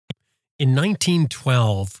In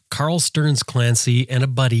 1912, Carl Stearns Clancy and a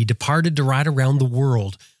buddy departed to ride around the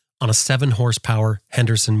world on a 7-horsepower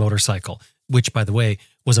Henderson motorcycle, which, by the way,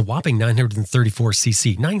 was a whopping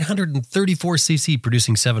 934cc. 934cc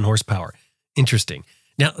producing 7 horsepower. Interesting.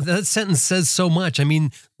 Now, that sentence says so much. I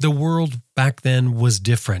mean, the world back then was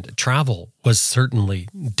different. Travel was certainly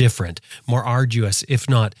different, more arduous, if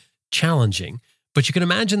not challenging. But you can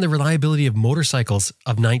imagine the reliability of motorcycles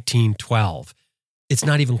of 1912. It's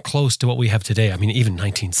not even close to what we have today. I mean, even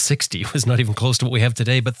 1960 was not even close to what we have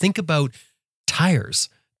today. But think about tires.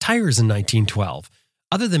 Tires in 1912,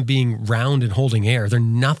 other than being round and holding air, they're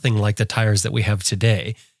nothing like the tires that we have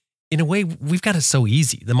today. In a way, we've got it so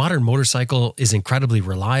easy. The modern motorcycle is incredibly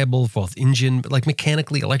reliable, both engine, like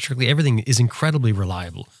mechanically, electrically, everything is incredibly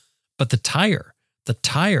reliable. But the tire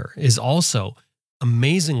is also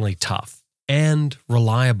amazingly tough and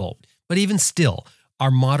reliable. But even still, our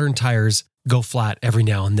modern tires go flat every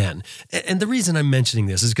now and then. And the reason I'm mentioning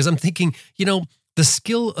this is because I'm thinking, the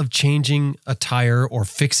skill of changing a tire or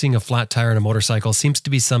fixing a flat tire on a motorcycle seems to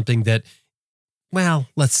be something that, well,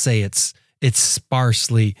 let's say it's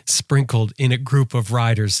sparsely sprinkled in a group of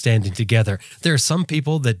riders standing together. There are some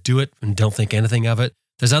people that do it and don't think anything of it.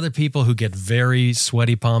 There's other people who get very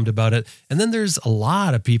sweaty palmed about it. And then there's a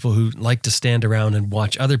lot of people who like to stand around and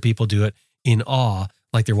watch other people do it in awe,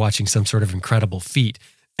 like they're watching some sort of incredible feat.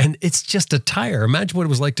 And it's just a tire. Imagine what it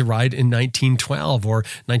was like to ride in 1912 or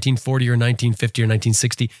 1940 or 1950 or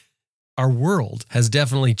 1960. Our world has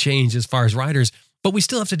definitely changed as far as riders, but we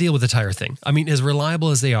still have to deal with the tire thing. I mean, as reliable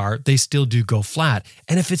as they are, they still do go flat.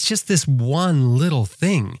 And if it's just this one little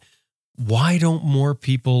thing, why don't more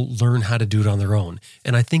people learn how to do it on their own?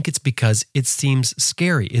 And I think it's because it seems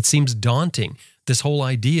scary. It seems daunting, this whole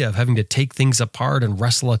idea of having to take things apart and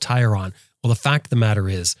wrestle a tire on. Well, the fact of the matter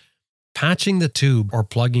is, patching the tube or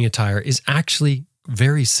plugging a tire is actually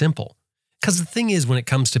very simple. Because the thing is, when it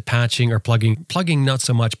comes to patching or plugging not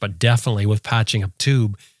so much, but definitely with patching a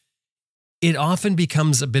tube, it often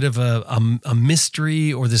becomes a bit of a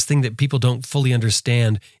mystery or this thing that people don't fully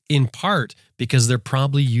understand, in part because they're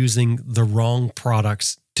probably using the wrong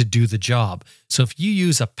products to do the job. So if you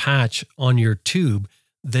use a patch on your tube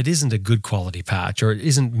that isn't a good quality patch, or it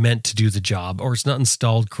isn't meant to do the job, or it's not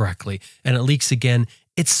installed correctly and it leaks again,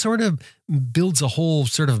 it sort of builds a whole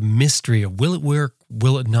sort of mystery of will it work,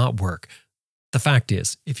 will it not work? The fact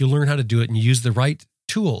is, if you learn how to do it and you use the right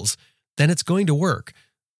tools, then it's going to work.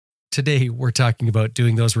 Today, we're talking about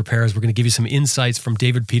doing those repairs. We're going to give you some insights from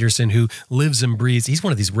David Petersen, who lives and breathes. He's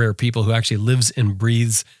one of these rare people who actually lives and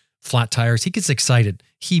breathes flat tires. He gets excited.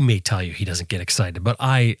 He may tell you he doesn't get excited, but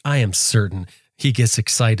I am certain he gets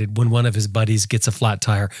excited when one of his buddies gets a flat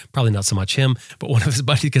tire. Probably not so much him, but one of his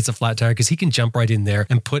buddies gets a flat tire because he can jump right in there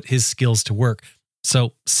and put his skills to work.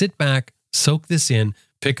 So sit back, soak this in,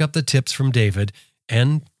 pick up the tips from David,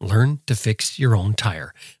 and learn to fix your own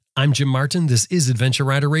tire. I'm Jim Martin. This is Adventure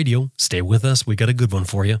Rider Radio. Stay with us. We got a good one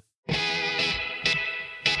for you.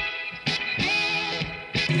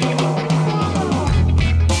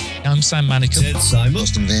 I'm Sam Manicum. Ted Simon.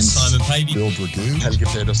 Austin Vince. Simon Pavey. Bill Dragoon. Helga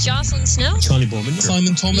Petersen. Jocelyn Snow. Charlie Borman.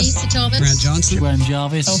 Simon Thomas. Lisa Thomas. Grant Johnson. Graham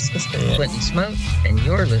Jarvis. Quentin Smoke, and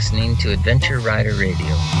you're listening to Adventure Rider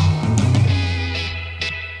Radio.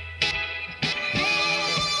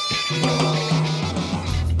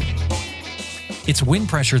 It's wind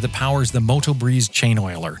pressure that powers the Moto Breeze chain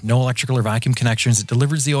oiler. No electrical or vacuum connections. It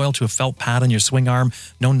delivers the oil to a felt pad on your swing arm.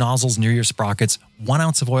 No nozzles near your sprockets. 1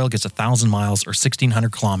 ounce of oil gets 1,000 miles or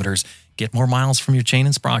 1,600 kilometers. Get more miles from your chain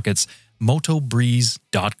and sprockets.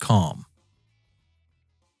 MotoBreeze.com.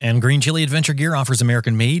 And Green Chili Adventure Gear offers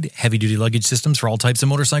American-made, heavy-duty luggage systems for all types of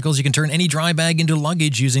motorcycles. You can turn any dry bag into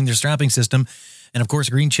luggage using their strapping system. And of course,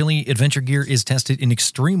 Green Chili Adventure Gear is tested in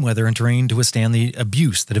extreme weather and terrain to withstand the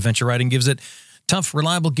abuse that adventure riding gives it. Tough,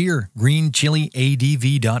 reliable gear.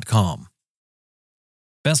 GreenChiliADV.com.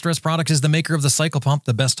 Best Dressed Products is the maker of the Cycle Pump,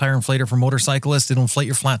 the best tire inflator for motorcyclists. It'll inflate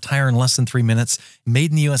your flat tire in less than 3 minutes. Made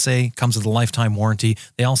in the USA, comes with a lifetime warranty.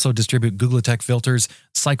 They also distribute Googletech filters.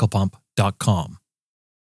 CyclePump.com.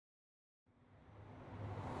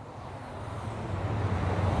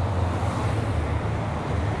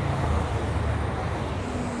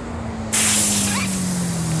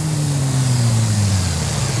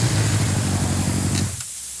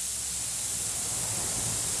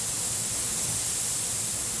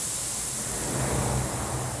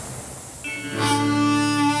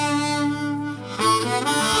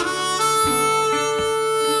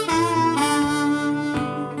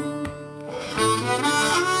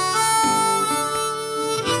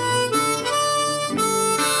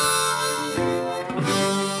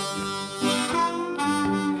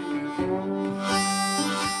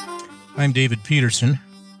 I'm David Petersen.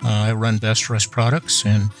 I run Best Rust Products,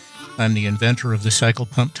 and I'm the inventor of the cycle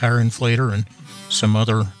pump tire inflator and some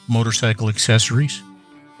other motorcycle accessories.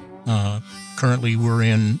 Currently, we're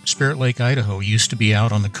in Spirit Lake, Idaho. Used to be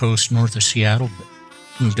out on the coast north of Seattle, but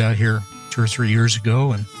moved out here 2 or 3 years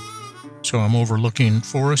ago. And so I'm overlooking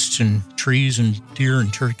forests and trees and deer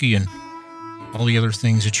and turkey and all the other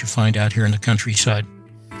things that you find out here in the countryside.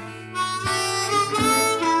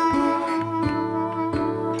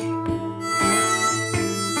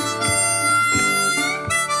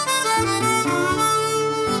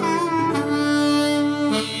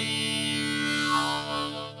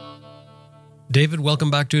 David, welcome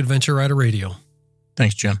back to Adventure Rider Radio.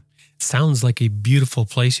 Thanks, Jim. Sounds like a beautiful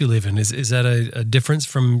place you live in. Is that a difference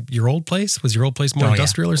from your old place? Was your old place more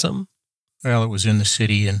industrial or something? Well, it was in the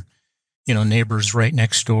city and, neighbors right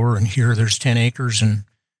next door. And here there's 10 acres and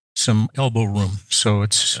some elbow room. So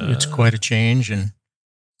it's quite a change. And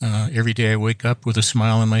every day I wake up with a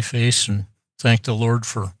smile on my face and thank the Lord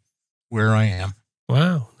for where I am.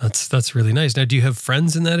 Wow, that's really nice. Now, do you have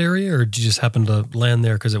friends in that area, or did you just happen to land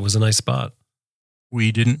there because it was a nice spot?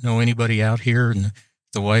 We didn't know anybody out here, and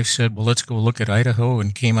the wife said, well, let's go look at Idaho,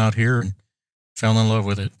 and came out here and fell in love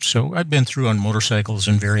with it. So I'd been through on motorcycles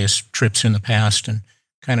and various trips in the past and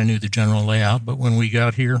kind of knew the general layout. But when we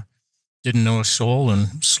got here, didn't know a soul,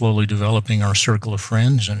 and slowly developing our circle of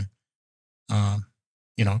friends, and,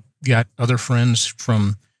 got other friends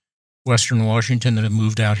from Western Washington that have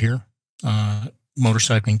moved out here,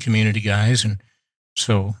 motorcycling community guys. And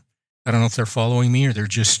so I don't know if they're following me or they're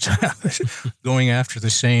just going after the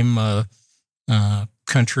same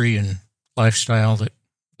country and lifestyle that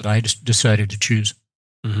I just decided to choose.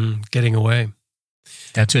 Mm-hmm. Getting away.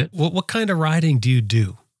 That's it. What kind of riding do you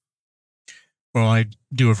do? Well, I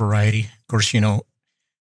do a variety. Of course,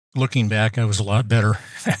 looking back, I was a lot better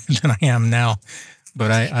than I am now. But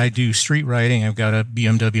I do street riding. I've got a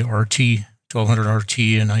BMW RT, 1200 RT,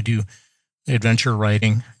 and I do adventure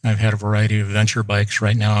riding. I've had a variety of adventure bikes.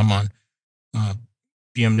 Right now I'm on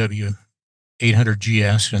BMW 800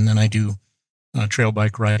 GS, and then I do trail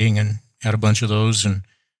bike riding and had a bunch of those. And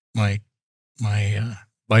my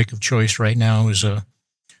bike of choice right now is a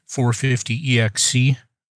 450 EXC.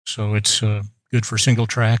 So it's good for single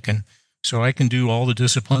track. And so I can do all the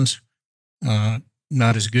disciplines. Not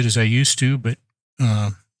as good as I used to, but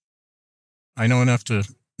I know enough to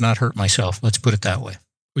not hurt myself. Let's put it that way.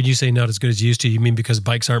 When you say not as good as you used to, you mean because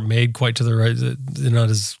bikes aren't made quite to the right, they're not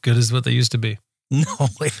as good as what they used to be? No,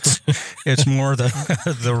 it's more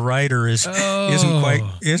the rider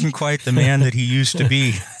isn't quite the man that he used to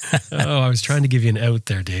be. I was trying to give you an out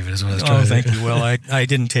there, David, is what I was trying to thank you. Well, I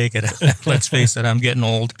didn't take it. Let's face it, I'm getting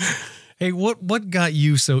old. Hey, what got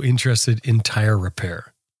you so interested in tire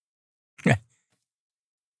repair?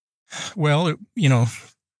 Well,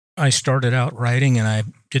 I started out riding and I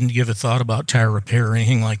didn't give a thought about tire repair or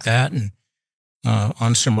anything like that. And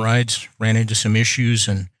on some rides, ran into some issues.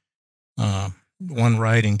 And one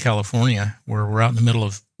ride in California where we're out in the middle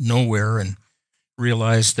of nowhere and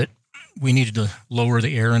realized that we needed to lower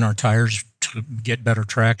the air in our tires to get better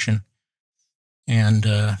traction. And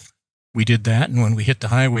we did that. And when we hit the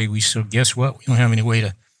highway, we said, guess what? We don't have any way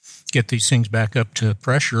to get these things back up to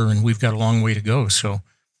pressure, and we've got a long way to go. So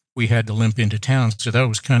we had to limp into town. So that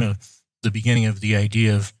was kind of the beginning of the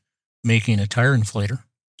idea of making a tire inflator.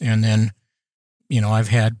 And then, I've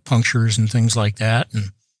had punctures and things like that.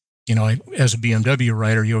 And, as a BMW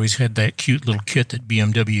rider, you always had that cute little kit that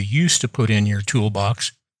BMW used to put in your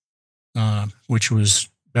toolbox, which was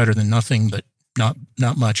better than nothing, but not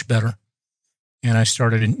much better. And I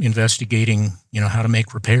started investigating, how to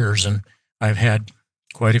make repairs. And I've had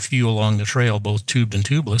quite a few along the trail, both tubed and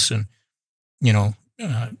tubeless. And,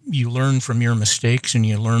 you learn from your mistakes, and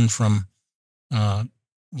you learn from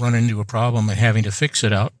running into a problem and having to fix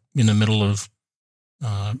it out in the middle of,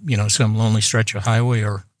 some lonely stretch of highway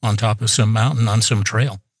or on top of some mountain on some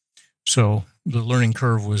trail. So the learning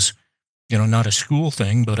curve was, not a school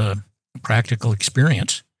thing, but a practical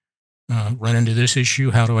experience. Run into this issue,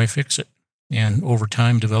 how do I fix it? And over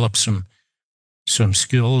time developed some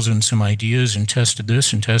skills and some ideas, and tested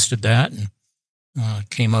this and tested that, and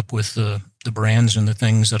came up with the brands and the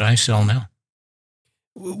things that I sell now.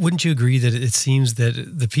 Wouldn't you agree that it seems that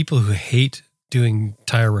the people who hate doing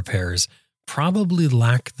tire repairs probably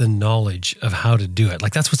lack the knowledge of how to do it?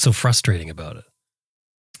 Like, that's what's so frustrating about it.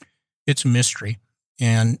 It's a mystery.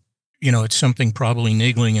 And, it's something probably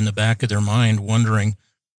niggling in the back of their mind, wondering,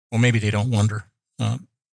 well, maybe they don't wonder. But,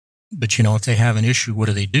 if they have an issue, what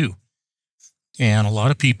do they do? And a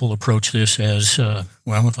lot of people approach this as,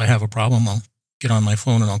 well, if I have a problem, I'll get on my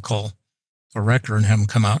phone and I'll call a wrecker and have them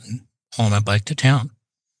come out and haul my bike to town.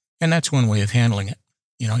 And that's one way of handling it.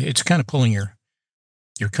 It's kind of pulling your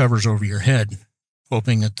covers over your head,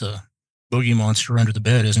 hoping that the boogie monster under the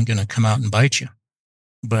bed isn't going to come out and bite you.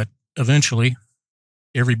 But eventually,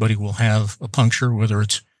 everybody will have a puncture, whether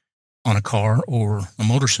it's on a car or a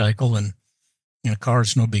motorcycle. And in a car,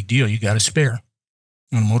 it's no big deal. You got a spare.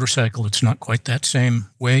 On a motorcycle, it's not quite that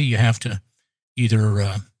same way. You have to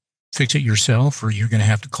either fix it yourself, or you're going to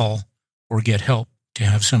have to call or get help to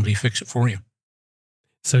have somebody fix it for you.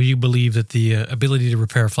 So you believe that the ability to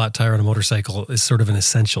repair a flat tire on a motorcycle is sort of an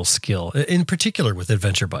essential skill, in particular with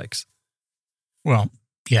adventure bikes? Well,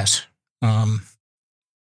 yes.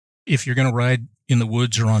 If you're going to ride in the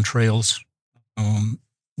woods or on trails,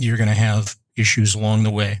 you're going to have issues along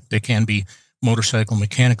the way. They can be motorcycle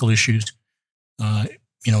mechanical issues.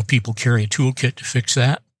 People carry a toolkit to fix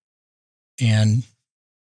that, and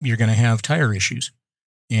you're going to have tire issues.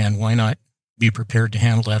 And why not be prepared to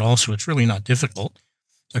handle that also? It's really not difficult.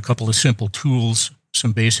 A couple of simple tools,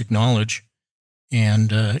 some basic knowledge,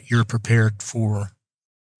 and you're prepared for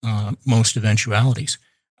most eventualities.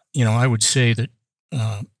 I would say that,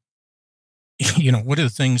 what are the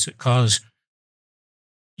things that cause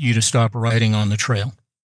you to stop riding on the trail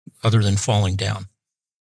other than falling down?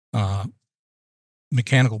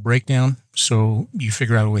 Mechanical breakdown, so you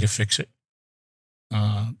figure out a way to fix it.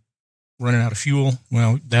 Running out of fuel,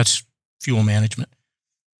 well, that's fuel management.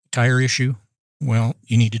 Tire issue, well,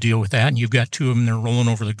 you need to deal with that. And you've got two of them, they're rolling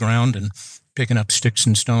over the ground and picking up sticks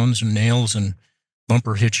and stones and nails and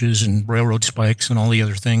bumper hitches and railroad spikes and all the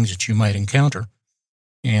other things that you might encounter.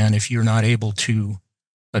 And if you're not able to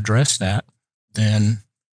address that, then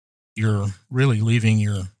you're really leaving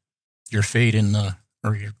your fate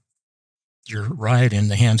your ride in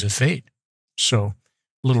the hands of fate. So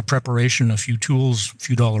a little preparation, a few tools, a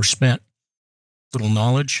few dollars spent, little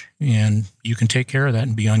knowledge, and you can take care of that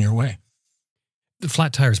and be on your way. The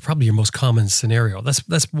flat tire is probably your most common scenario.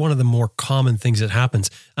 That's one of the more common things that happens.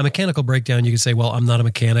 A mechanical breakdown, you can say, well, I'm not a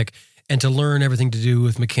mechanic, and to learn everything to do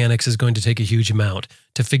with mechanics is going to take a huge amount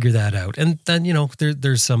to figure that out. And then,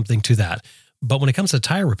 there's something to that. But when it comes to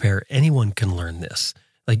tire repair, anyone can learn this.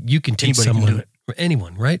 Like you can teach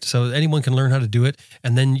anyone, right? So anyone can learn how to do it.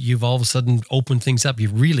 And then you've all of a sudden opened things up.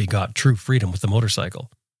 You've really got true freedom with the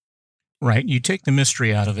motorcycle. Right. You take the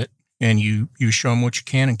mystery out of it and you show them what you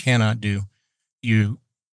can and cannot do. You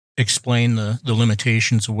explain the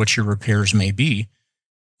limitations of what your repairs may be.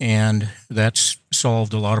 And that's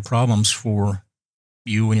solved a lot of problems for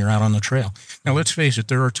you when you're out on the trail. Now, let's face it,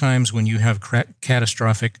 there are times when you have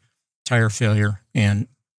catastrophic tire failure and,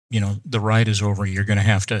 the ride is over. You're going to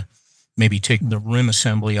have to maybe take the rim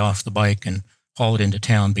assembly off the bike and haul it into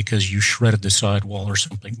town because you shredded the sidewall or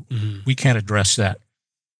something. Mm-hmm. We can't address that.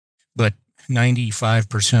 But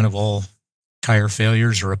 95% of all tire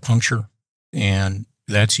failures are a puncture, and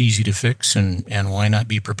that's easy to fix. And why not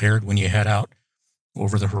be prepared when you head out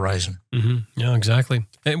over the horizon? Mm-hmm. Yeah, exactly.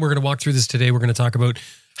 And we're going to walk through this today. We're going to talk about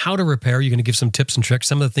how to repair. You're going to give some tips and tricks,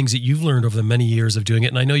 some of the things that you've learned over the many years of doing it.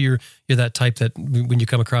 And I know you're that type that when you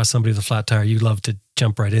come across somebody with a flat tire, you love to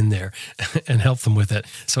jump right in there and help them with it.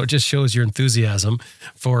 So it just shows your enthusiasm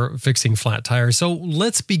for fixing flat tires. So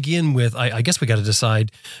let's begin with, I guess we got to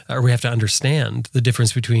decide, or we have to understand the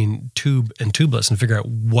difference between tube and tubeless and figure out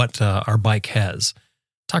what our bike has.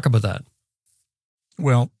 Talk about that.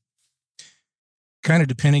 Well, kind of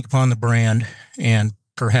depending upon the brand and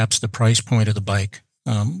perhaps the price point of the bike.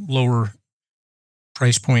 Lower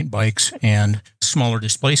price point bikes and smaller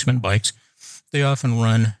displacement bikes, they often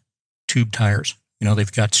run tube tires.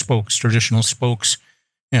 They've got spokes, traditional spokes,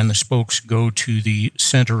 and the spokes go to the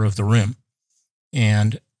center of the rim.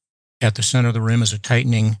 And at the center of the rim is a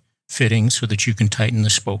tightening fitting so that you can tighten the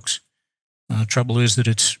spokes. Trouble is that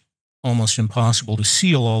it's almost impossible to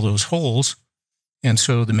seal all those holes. And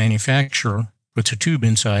so the manufacturer puts a tube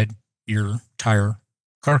inside your tire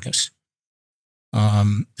carcass.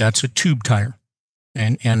 That's a tube tire.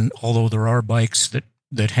 And although there are bikes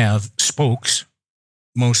that have spokes,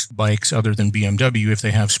 most bikes other than BMW, if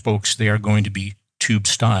they have spokes, they are going to be tube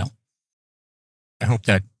style. I hope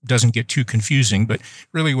that doesn't get too confusing, but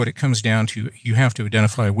really what it comes down to, you have to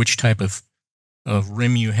identify which type of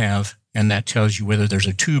rim you have, and that tells you whether there's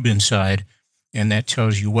a tube inside, and that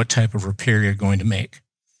tells you what type of repair you're going to make.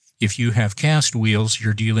 If you have cast wheels,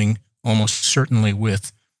 you're dealing almost certainly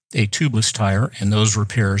with a tubeless tire, and those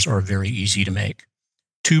repairs are very easy to make.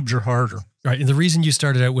 Tubes are harder. Right. And the reason you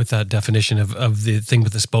started out with that definition of the thing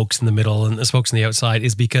with the spokes in the middle and the spokes on the outside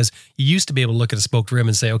is because you used to be able to look at a spoked rim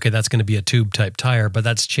and say, okay, that's going to be a tube type tire, but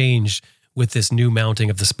that's changed with this new mounting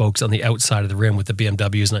of the spokes on the outside of the rim with the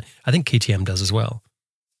BMWs. And I think KTM does as well.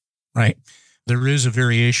 Right. There is a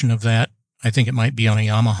variation of that. I think it might be on a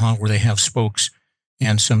Yamaha where they have spokes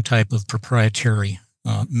and some type of proprietary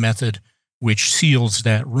method which seals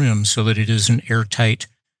that rim so that it is an airtight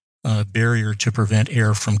barrier to prevent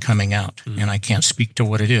air from coming out. Mm-hmm. And I can't speak to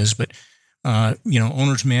what it is, but,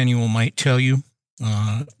 owner's manual might tell you.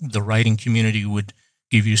 The riding community would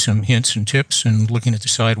give you some hints and tips, and looking at the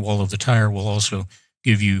sidewall of the tire will also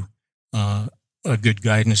give you a good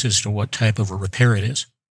guidance as to what type of a repair it is.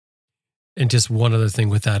 And just one other thing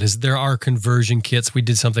with that is there are conversion kits. We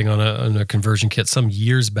did something on a conversion kit some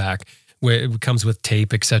years back where it comes with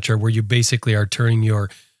tape, etc., where you basically are turning your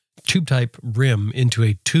tube type rim into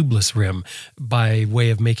a tubeless rim by way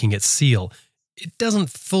of making it seal. It doesn't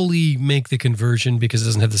fully make the conversion because it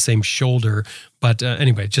doesn't have the same shoulder. But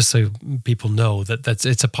anyway, just so people know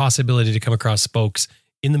it's a possibility to come across spokes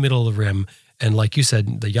in the middle of the rim. And like you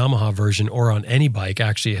said, the Yamaha version or on any bike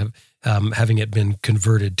actually have having it been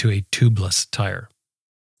converted to a tubeless tire.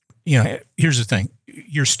 Here's the thing.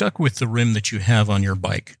 You're stuck with the rim that you have on your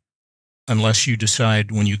bike unless you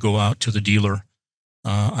decide when you go out to the dealer,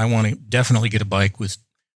 I want to definitely get a bike with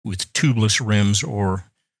tubeless rims, or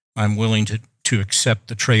I'm willing to accept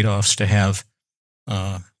the trade-offs to have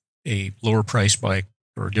a lower price bike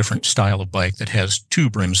or a different style of bike that has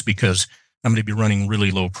tube rims because I'm going to be running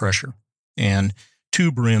really low pressure. And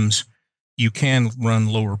tube rims, you can run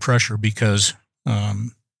lower pressure because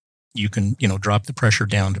you can, drop the pressure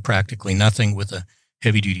down to practically nothing with a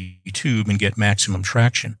heavy-duty tube and get maximum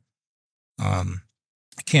traction.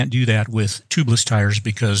 I can't do that with tubeless tires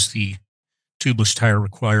because the tubeless tire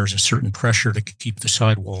requires a certain pressure to keep the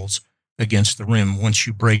sidewalls against the rim. Once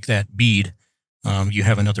you break that bead, you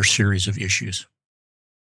have another series of issues.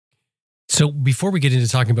 So before we get into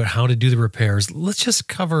talking about how to do the repairs, let's just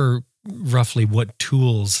cover roughly what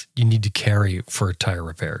tools you need to carry for tire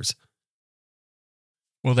repairs.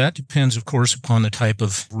 Well, that depends, of course, upon the type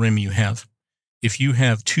of rim you have. If you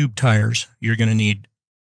have tube tires, you're going to need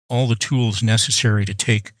all the tools necessary to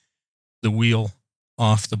take the wheel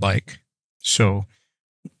off the bike. So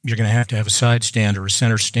you're going to have a side stand or a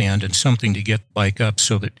center stand and something to get the bike up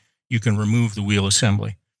so that you can remove the wheel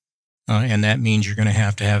assembly. And that means you're going to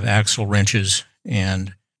have axle wrenches,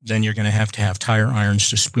 and then you're going to have tire irons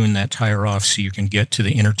to spoon that tire off so you can get to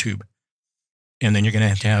the inner tube. And then you're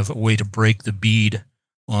going to have a way to break the bead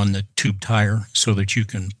on the tube tire so that you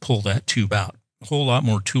can pull that tube out. A whole lot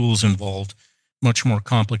more tools involved, much more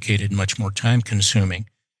complicated, much more time consuming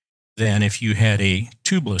than if you had a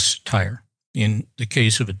tubeless tire. In the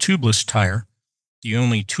case of a tubeless tire, the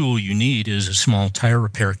only tool you need is a small tire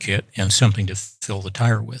repair kit and something to fill the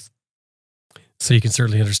tire with. So you can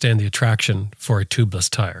certainly understand the attraction for a tubeless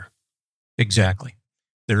tire. Exactly.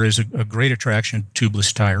 There is a great attraction to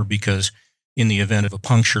tubeless tire because in the event of a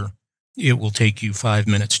puncture, it will take you 5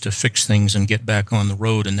 minutes to fix things and get back on the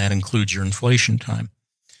road, and that includes your inflation time.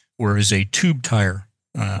 Whereas a tube tire,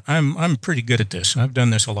 I'm pretty good at this. I've done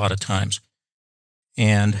this a lot of times.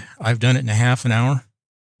 And I've done it in a half an hour,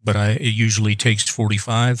 but it usually takes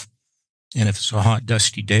 45. And if it's a hot,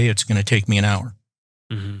 dusty day, it's going to take me an hour.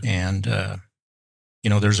 Mm-hmm. And,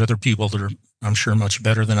 there's other people that are, I'm sure, much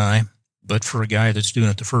better than I. But for a guy that's doing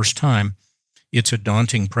it the first time, it's a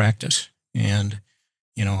daunting practice. And,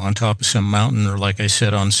 on top of some mountain, or like I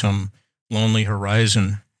said, on some lonely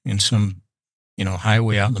horizon in some,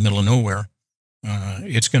 highway out in the middle of nowhere,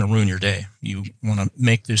 it's going to ruin your day. You want to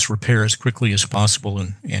make this repair as quickly as possible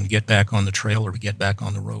and get back on the trail or get back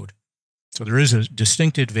on the road. So there is a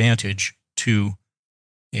distinct advantage to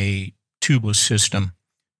a tubeless system,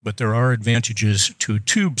 but there are advantages to a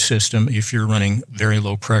tube system if you're running very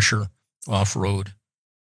low pressure off-road,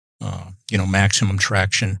 maximum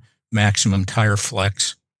traction, maximum tire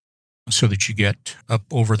flex, so that you get up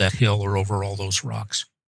over that hill or over all those rocks.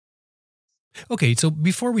 Okay, so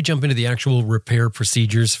before we jump into the actual repair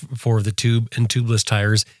procedures for the tube and tubeless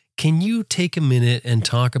tires, can you take a minute and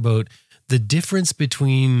talk about the difference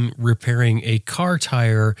between repairing a car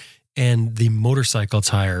tire and the motorcycle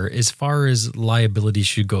tire as far as liability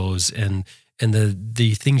issue goes and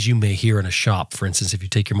the things you may hear in a shop, for instance, if you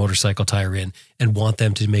take your motorcycle tire in and want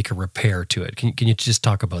them to make a repair to it? Can you just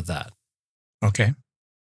talk about that? Okay.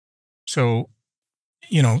 So,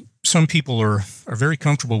 some people are very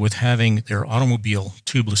comfortable with having their automobile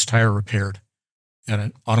tubeless tire repaired at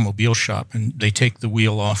an automobile shop, and they take the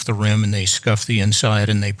wheel off the rim and they scuff the inside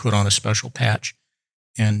and they put on a special patch,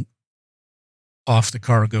 and off the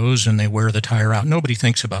car goes and they wear the tire out. Nobody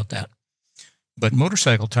thinks about that. But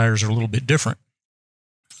motorcycle tires are a little bit different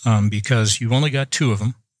because you've only got two of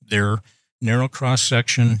them. They're narrow cross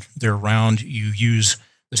section, they're round. You use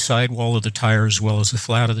the sidewall of the tire as well as the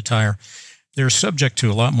flat of the tire. They're subject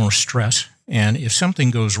to a lot more stress. And if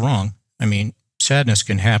something goes wrong, I mean, sadness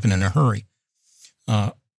can happen in a hurry.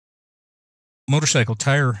 Motorcycle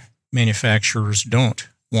tire manufacturers don't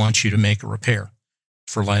want you to make a repair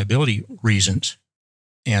for liability reasons.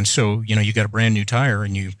 And so, you got a brand new tire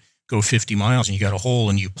and you go 50 miles and you got a hole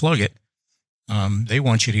and you plug it. They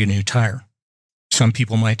want you to get a new tire. Some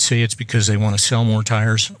people might say it's because they want to sell more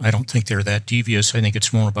tires. I don't think they're that devious. I think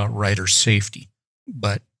it's more about rider safety.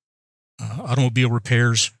 But automobile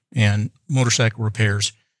repairs and motorcycle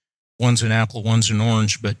repairs, one's an apple, one's an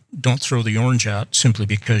orange, but don't throw the orange out simply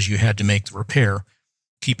because you had to make the repair.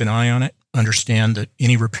 Keep an eye on it. Understand that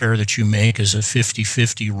any repair that you make is a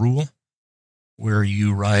 50-50 rule, where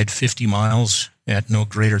you ride 50 miles at no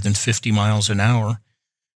greater than 50 miles an hour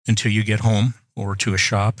until you get home or to a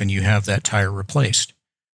shop and you have that tire replaced.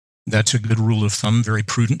 That's a good rule of thumb, very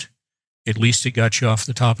prudent. At least it got you off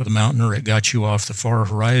the top of the mountain, or it got you off the far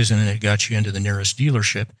horizon, and it got you into the nearest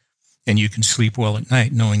dealership, and you can sleep well at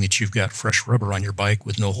night knowing that you've got fresh rubber on your bike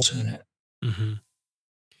with no holes in it. Mm-hmm.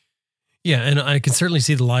 Yeah, and I can certainly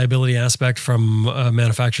see the liability aspect from a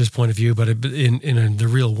manufacturer's point of view, but in the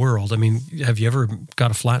real world, I mean, have you ever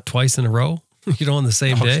got a flat twice in a row? On the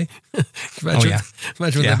same day? Imagine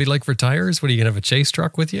what that'd be like for tires. What, are you going to have a chase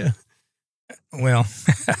truck with you? Well,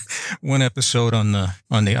 one episode on the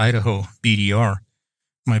Idaho BDR,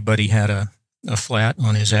 my buddy had a flat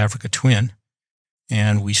on his Africa Twin,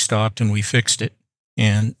 and we stopped and we fixed it,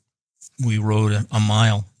 and we rode a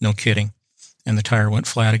mile, no kidding, and the tire went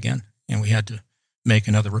flat again, and we had to make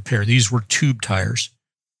another repair. These were tube tires,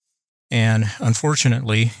 and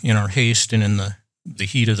unfortunately, in our haste and in the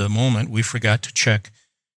heat of the moment, we forgot to check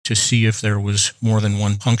to see if there was more than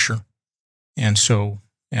one puncture. And so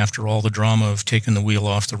after all the drama of taking the wheel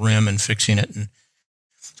off the rim and fixing it and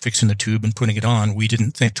fixing the tube and putting it on, we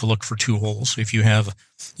didn't think to look for two holes. If you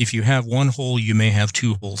have one hole, you may have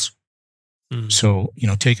two holes. Mm. So,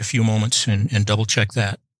 take a few moments and double check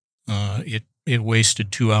that. It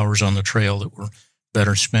wasted 2 hours on the trail that were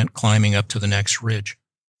better spent climbing up to the next ridge.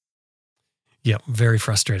 Yeah, very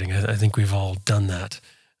frustrating. I think we've all done that.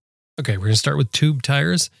 Okay, we're going to start with tube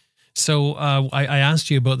tires. So I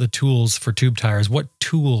asked you about the tools for tube tires. What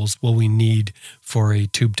tools will we need for a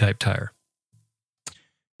tube-type tire?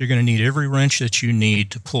 You're going to need every wrench that you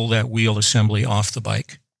need to pull that wheel assembly off the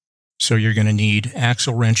bike. So you're going to need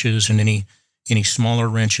axle wrenches and any smaller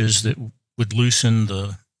wrenches that would loosen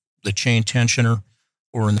the chain tensioner,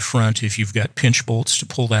 or in the front if you've got pinch bolts to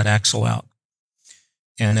pull that axle out.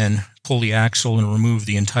 And then pull the axle and remove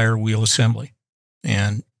the entire wheel assembly.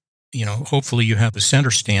 And, hopefully you have a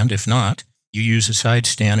center stand. If not, you use a side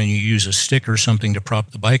stand and you use a stick or something to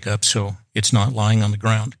prop the bike up so it's not lying on the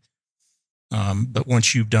ground. But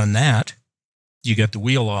once you've done that, you get the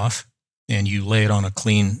wheel off and you lay it on a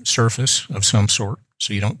clean surface of some sort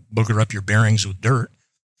so you don't booger up your bearings with dirt.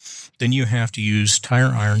 Then you have to use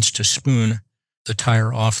tire irons to spoon the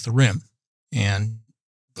tire off the rim. And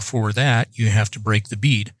before that, you have to break the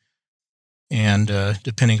bead. And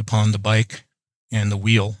depending upon the bike and the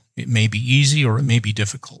wheel, it may be easy or it may be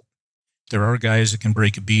difficult. There are guys that can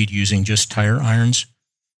break a bead using just tire irons,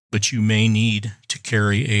 but you may need to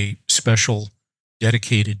carry a special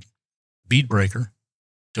dedicated bead breaker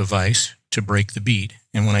device to break the bead.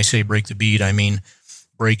 And when I say break the bead, I mean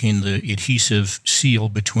breaking the adhesive seal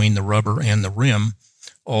between the rubber and the rim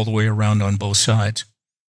all the way around on both sides.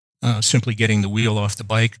 Simply getting the wheel off the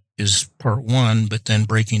bike is part one, but then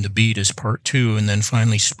breaking the bead is part two, and then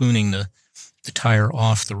finally spooning the tire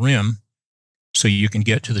off the rim so you can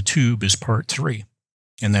get to the tube is part three.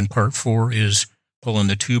 And then part four is pulling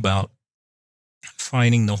the tube out,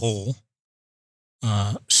 finding the hole,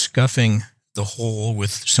 scuffing the hole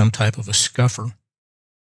with some type of a scuffer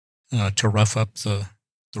to rough up the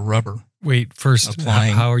rubber. Wait, first,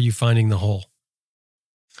 how are you finding the hole?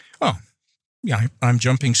 Oh, yeah, I'm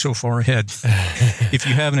jumping so far ahead. If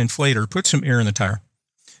you have an inflator, put some air in the tire.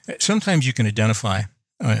 Sometimes you can identify.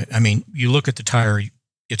 You look at the tire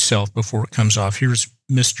itself before it comes off. Here's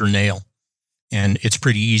Mr. Nail, and it's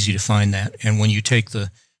pretty easy to find that. And when you take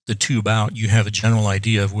the tube out, you have a general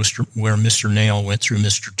idea of where Mr. Nail went through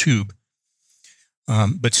Mr. Tube.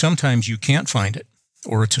 But sometimes you can't find it,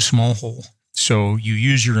 or it's a small hole. So you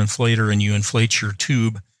use your inflator and you inflate your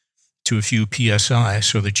tube to a few PSI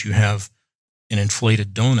so that you have an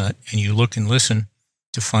inflated donut, and you look and listen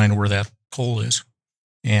to find where that hole is.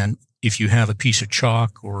 And if you have a piece of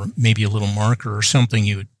chalk or maybe a little marker or something,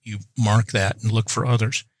 you mark that and look for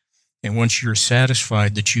others. And once you're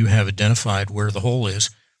satisfied that you have identified where the hole is,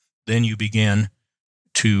 then you begin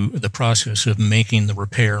the process of making the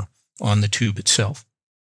repair on the tube itself.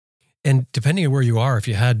 And depending on where you are, if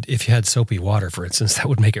you had soapy water, for instance, that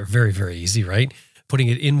would make it very, very easy, right? putting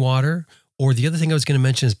it in water, or the other thing I was going to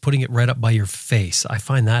mention is putting it right up by your face. I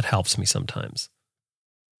find that helps me sometimes.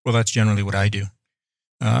 Well, that's generally what I do.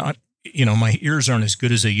 My ears aren't as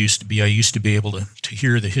good as they used to be. I used to be able to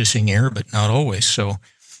hear the hissing air, but not always. So,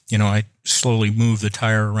 I slowly move the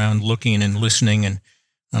tire around looking and listening. And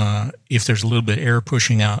if there's a little bit of air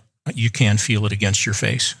pushing out, you can feel it against your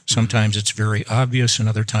face. Sometimes it's very obvious and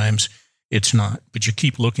other times it's not. But you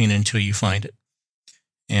keep looking until you find it.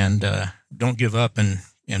 And don't give up and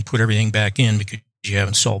put everything back in because you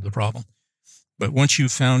haven't solved the problem. But once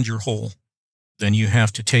you've found your hole, then you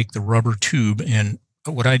have to take the rubber tube, and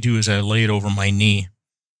what I do is I lay it over my knee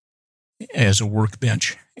as a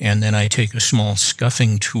workbench, and then I take a small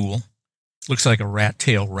scuffing tool. Looks like a rat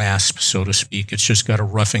tail rasp, so to speak. It's just got a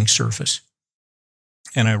roughing surface.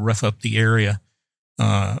 And I rough up the area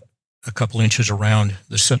a couple inches around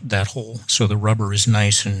that hole so the rubber is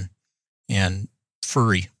nice and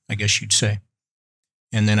furry, I guess you'd say.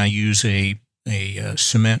 And then I use a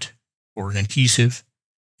cement or an adhesive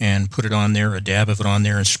and put it on there, a dab of it on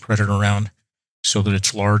there, and spread it around so that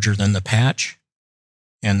it's larger than the patch.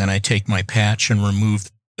 And then I take my patch and remove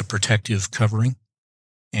the protective covering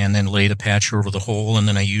and then lay the patch over the hole. And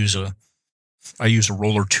then I use a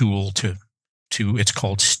roller tool to it's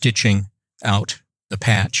called stitching out the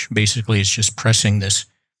patch. Basically, it's just pressing this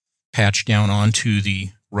patch down onto the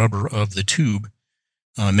rubber of the tube,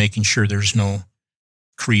 making sure there's no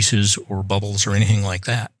creases or bubbles or anything like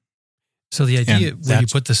that. So the idea when you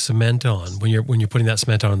put the cement on, when you're putting that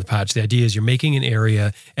cement on the patch, the idea is you're making an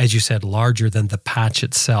area, as you said, larger than the patch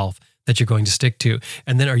itself that you're going to stick to.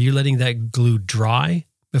 And then are you letting that glue dry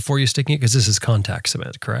before you're sticking it? Because this is contact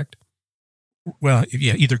cement, correct? Well,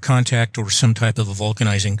 yeah, either contact or some type of a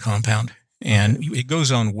vulcanizing compound. And it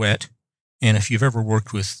goes on wet. And if you've ever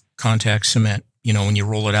worked with contact cement, when you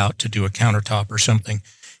roll it out to do a countertop or something,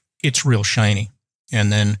 it's real shiny.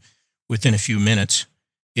 And then within a few minutes,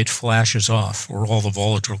 it flashes off, or all the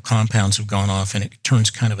volatile compounds have gone off, and it turns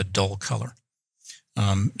kind of a dull color.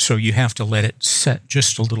 So you have to let it set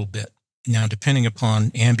just a little bit. Now, depending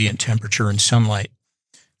upon ambient temperature and sunlight,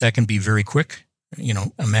 that can be very quick,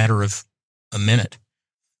 a matter of a minute.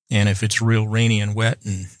 And if it's real rainy and wet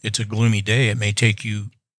and it's a gloomy day, it may take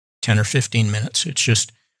you 10 or 15 minutes. It's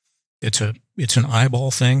just, it's an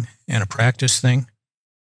eyeball thing and a practice thing.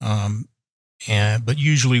 But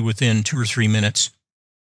usually within 2 or 3 minutes,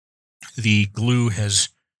 the glue has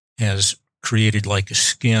created like a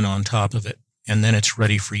skin on top of it, and then it's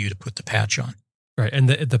ready for you to put the patch on. Right, and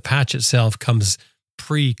the patch itself comes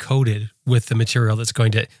pre-coated with the material that's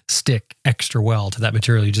going to stick extra well to that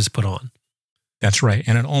material you just put on. That's right,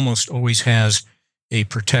 and it almost always has a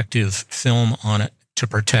protective film on it to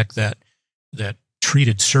protect that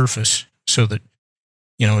treated surface, so that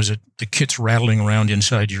as the kit's rattling around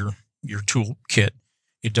inside your tool kit,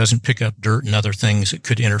 it doesn't pick up dirt and other things that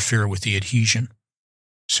could interfere with the adhesion.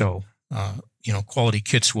 So, quality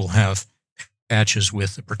kits will have patches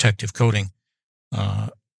with a protective coating.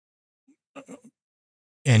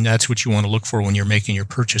 And that's what you want to look for when you're making your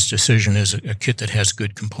purchase decision, is a kit that has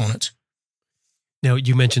good components. Now,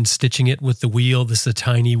 you mentioned stitching it with the wheel. This is a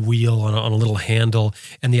tiny wheel on a little handle.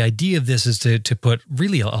 And the idea of this is to put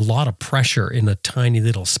really a lot of pressure in a tiny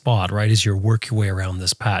little spot, right, as you work your way around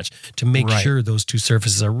this patch to make sure those two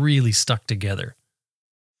surfaces are really stuck together.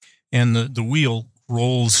 And the wheel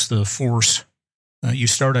rolls the force. You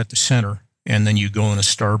start at the center, and then you go in a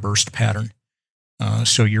starburst pattern.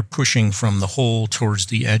 So you're pushing from the hole towards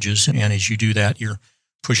the edges. And as you do that, you're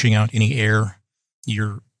pushing out any air.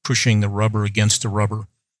 You're pushing the rubber against the rubber.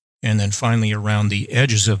 And then finally around the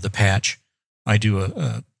edges of the patch, I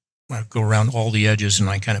do I go around all the edges and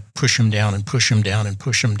I kind of push them down and push them down and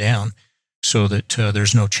push them down so that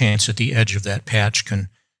there's no chance that the edge of that patch can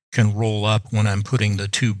roll up when I'm putting the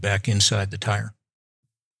tube back inside the tire.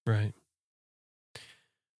 Right.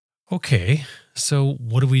 Okay. So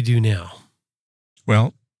what do we do now?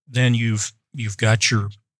 Well, then you've got your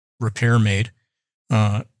repair made.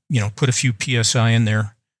 Put a few PSI in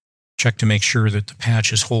there. Check to make sure that the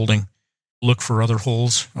patch is holding. Look for other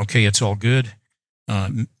holes. Okay, it's all good.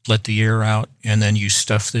 Let the air out, and then you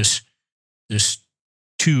stuff this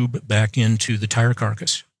tube back into the tire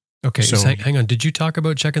carcass. Okay, so hang on. Did you talk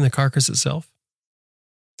about checking the carcass itself?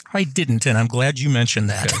 I didn't, and I'm glad you mentioned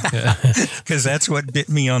that, because that's what bit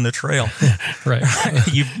me on the trail. Right.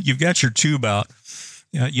 You've got your tube out.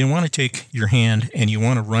 You want to take your hand and you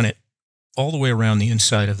want to run it all the way around the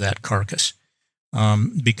inside of that carcass.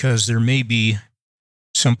 Because there may be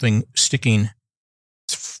something sticking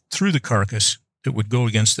through the carcass that would go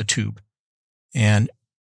against the tube. And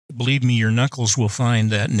believe me, your knuckles will find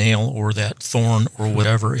that nail or that thorn or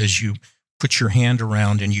whatever as you put your hand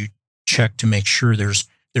around and you check to make sure there's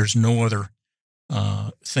no other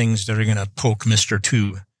things that are going to poke Mr.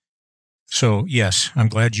 Tube. So yes, I'm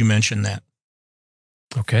glad you mentioned that.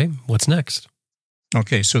 Okay, what's next?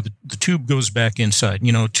 Okay, so the tube goes back inside.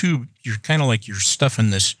 You know, tube, you're kind of like you're stuffing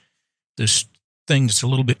this thing that's a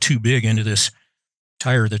little bit too big into this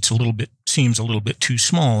tire that's seems a little bit too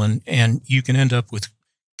small, and you can end up with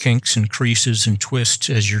kinks and creases and twists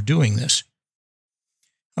as you're doing this.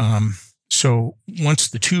 So once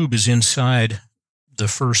the tube is inside the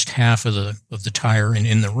first half of the tire and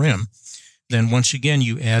in the rim, then once again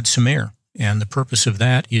you add some air, and the purpose of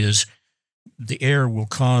that is the air will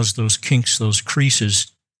cause those kinks, those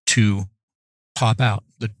creases to pop out.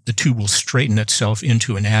 The tube will straighten itself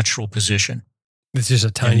into a natural position. It's just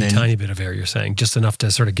a tiny bit of air, you're saying, just enough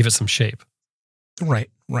to sort of give it some shape. Right.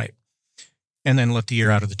 And then let the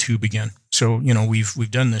air out of the tube again. So, you know,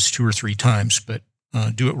 we've done this 2 or 3 times, but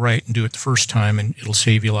do it right and do it the first time, and it'll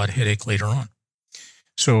save you a lot of headache later on.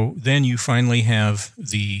 So then you finally have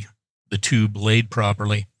the tube laid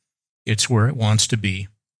properly. It's where it wants to be.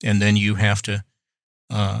 And then you have to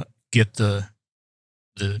get the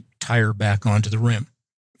tire back onto the rim.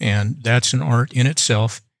 And that's an art in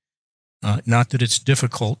itself. Not that it's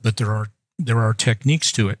difficult, but there are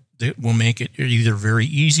techniques to it that will make it either very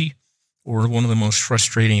easy or one of the most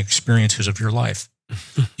frustrating experiences of your life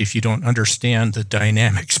if you don't understand the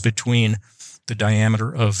dynamics between the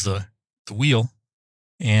diameter of the wheel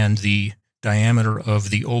and the diameter of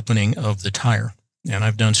the opening of the tire. And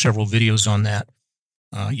I've done several videos on that.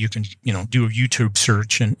 You can, do a YouTube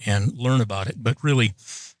search and learn about it. But really,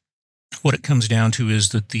 what it comes down to is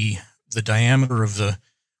that the diameter of the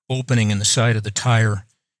opening in the side of the tire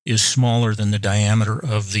is smaller than the diameter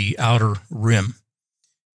of the outer rim.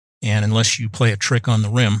 And unless you play a trick on the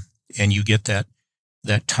rim and you get that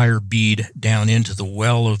tire bead down into the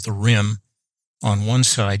well of the rim on one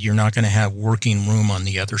side, you're not going to have working room on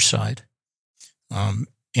the other side.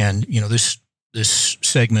 This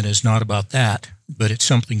segment is not about that, but it's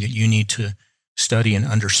something that you need to study and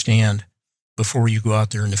understand before you go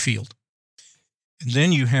out there in the field. And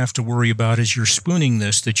then you have to worry about, as you're spooning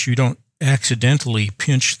this, that you don't accidentally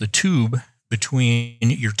pinch the tube between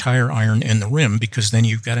your tire iron and the rim, because then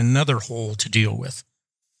you've got another hole to deal with.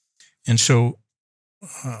 And so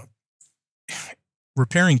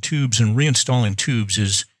repairing tubes and reinstalling tubes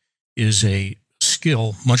is a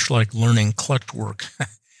skill, much like learning clutch work.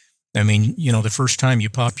 I mean, the first time you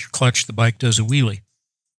pop your clutch, the bike does a wheelie.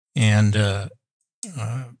 And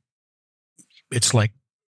it's like,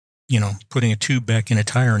 putting a tube back in a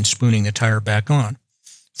tire and spooning the tire back on.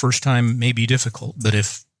 First time may be difficult, but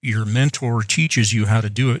if your mentor teaches you how to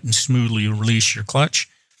do it and smoothly release your clutch,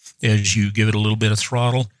 as you give it a little bit of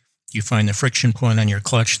throttle, you find the friction point on your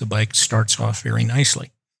clutch, the bike starts off very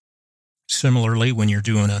nicely. Similarly, when you're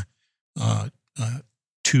doing a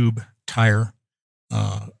tube tire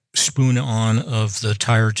spoon on of the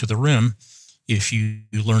tire to the rim, if you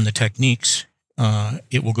learn the techniques,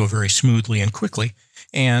 it will go very smoothly and quickly.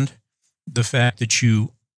 And the fact that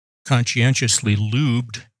you conscientiously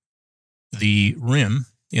lubed the rim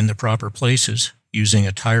in the proper places using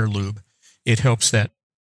a tire lube, it helps that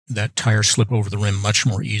tire slip over the rim much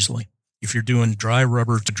more easily. If you're doing dry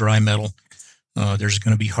rubber to dry metal, there's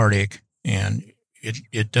going to be heartache, and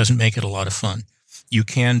it doesn't make it a lot of fun. You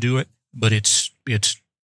can do it, but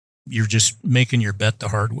you're just making your bet the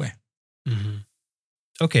hard way. Mm-hmm.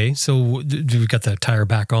 Okay, so we've got the tire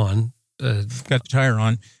back on. Got the tire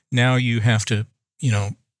on. Now you have to,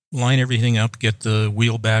 line everything up, get the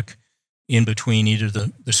wheel back in between either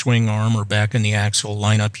the swing arm or back in the axle,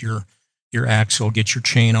 line up your axle, get your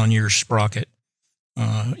chain on your sprocket,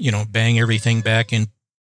 bang everything back in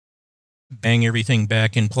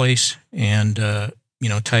place, and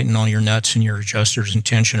tighten all your nuts and your adjusters and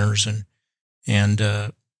tensioners, and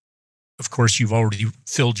of course you've already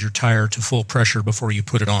filled your tire to full pressure before you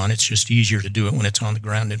put it on. It's just easier to do it when it's on the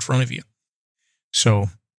ground in front of you. So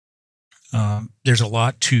there's a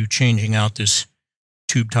lot to changing out this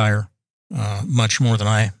tube tire, much more than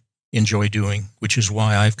I enjoy doing, which is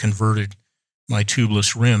why I've converted my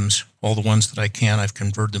tubeless rims, all the ones that I can, I've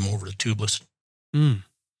converted them over to tubeless. Mm.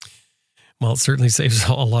 Well, it certainly saves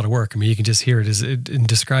a lot of work. I mean, you can just hear it in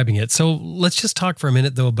describing it. So let's just talk for a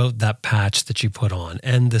minute, though, about that patch that you put on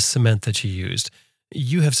and the cement that you used.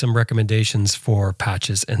 You have some recommendations for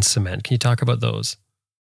patches and cement. Can you talk about those?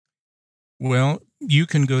 Well, you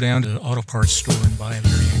can go down to the auto parts store and buy a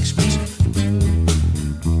very expensive.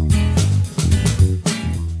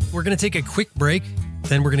 We're going to take a quick break.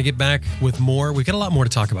 Then we're going to get back with more. We've got a lot more to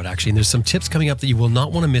talk about, actually. And there's some tips coming up that you will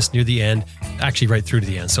not want to miss near the end, actually right through to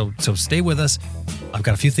the end. So stay with us. I've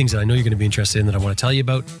got a few things that I know you're going to be interested in that I want to tell you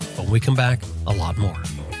about. But when we come back, a lot more.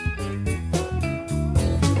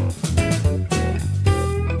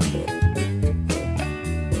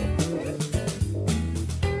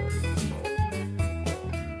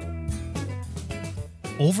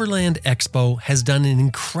 Overland Expo has done an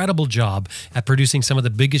incredible job at producing some of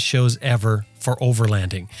the biggest shows ever for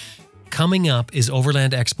overlanding. Coming up is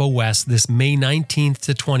Overland Expo West this May 19th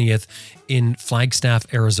to 20th in Flagstaff,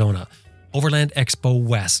 Arizona. Overland Expo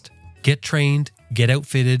West. Get trained, get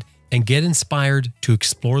outfitted, and get inspired to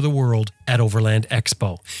explore the world at Overland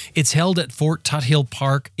Expo. It's held at Fort Tuthill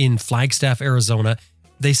Park in Flagstaff, Arizona.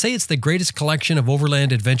 They say it's the greatest collection of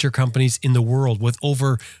overland adventure companies in the world with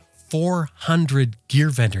over 400 gear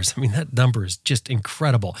vendors. I mean, that number is just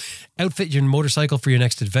incredible. Outfit your motorcycle for your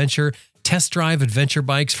next adventure. Test drive adventure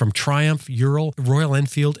bikes from Triumph, Ural, Royal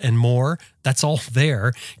Enfield, and more. That's all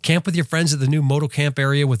there. Camp with your friends at the new Moto Camp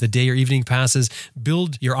area with the day or evening passes.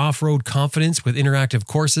 Build your off-road confidence with interactive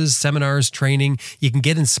courses, seminars, training. You can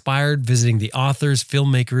get inspired visiting the authors,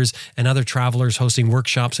 filmmakers, and other travelers hosting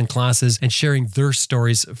workshops and classes and sharing their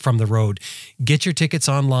stories from the road. Get your tickets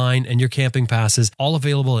online and your camping passes, all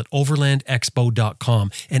available at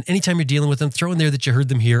overlandexpo.com. And anytime you're dealing with them, throw in there that you heard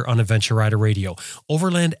them here on Adventure Rider Radio.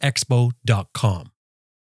 overlandexpo.com.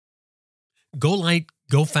 Go light,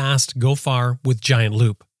 go fast, go far with Giant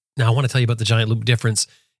Loop. Now, I want to tell you about the Giant Loop difference.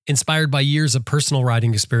 Inspired by years of personal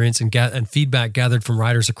riding experience and feedback gathered from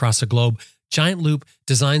riders across the globe, Giant Loop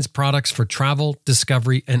designs products for travel,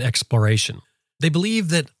 discovery, and exploration. They believe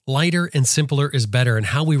that lighter and simpler is better, and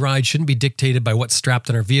how we ride shouldn't be dictated by what's strapped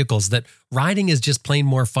in our vehicles, that riding is just plain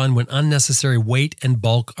more fun when unnecessary weight and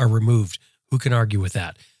bulk are removed. Who can argue with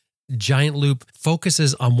that? Giant Loop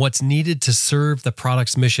focuses on what's needed to serve the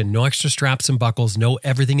product's mission. No extra straps and buckles, no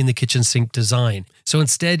everything in the kitchen sink design. So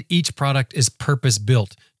instead, each product is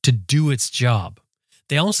purpose-built to do its job.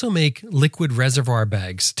 They also make liquid reservoir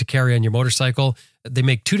bags to carry on your motorcycle. They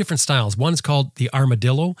make two different styles. One is called the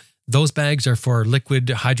Armadillo. Those bags are for liquid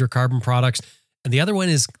hydrocarbon products. And the other one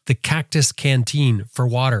is the Cactus Canteen for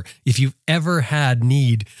water. If you've ever had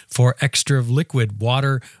need for extra liquid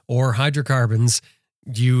water or hydrocarbons,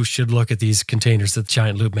 you should look at these containers that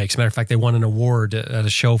Giant Loop makes. Matter of fact, they won an award at a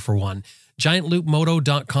show for one.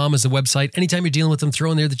 GiantLoopMoto.com is the website. Anytime you're dealing with them, throw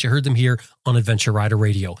in there that you heard them here on Adventure Rider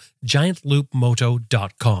Radio.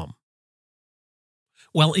 GiantLoopMoto.com.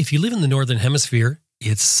 Well, if you live in the Northern Hemisphere,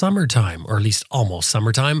 it's summertime, or at least almost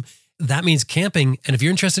summertime. That means camping. And if you're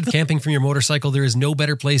interested in camping from your motorcycle, there is no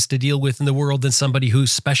better place to deal with in the world than somebody who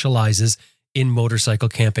specializes in motorcycle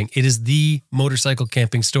camping. It is the motorcycle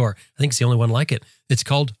camping store. I think it's the only one like it. It's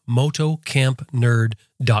called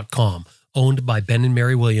motocampnerd.com, owned by Ben and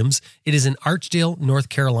Mary Williams. It is in Archdale, North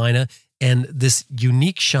Carolina, and this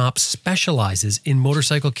unique shop specializes in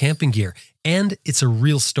motorcycle camping gear. And it's a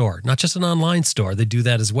real store, not just an online store. They do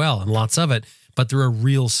that as well, and lots of it, but they're a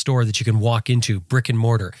real store that you can walk into, brick and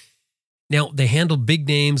mortar. Now, they handle big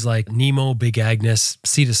names like Nemo, Big Agnes,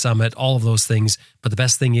 Sea to Summit, all of those things. But the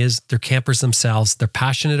best thing is they're campers themselves. They're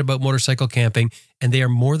passionate about motorcycle camping, and they are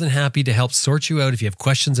more than happy to help sort you out if you have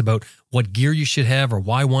questions about what gear you should have or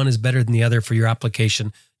why one is better than the other for your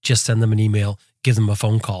application. Just send them an email, give them a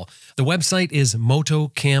phone call. The website is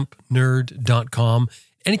motocampnerd.com.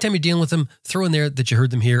 Anytime you're dealing with them, throw in there that you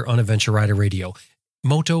heard them here on Adventure Rider Radio.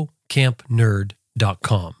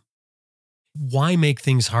 motocampnerd.com. Why make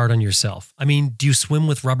things hard on yourself? I mean, do you swim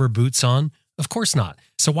with rubber boots on? Of course not.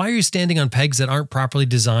 So why are you standing on pegs that aren't properly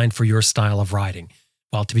designed for your style of riding?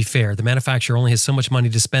 Well, to be fair, the manufacturer only has so much money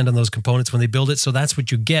to spend on those components when they build it, so that's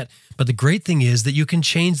what you get. But the great thing is that you can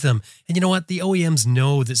change them. And you know what? The OEMs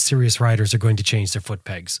know that serious riders are going to change their foot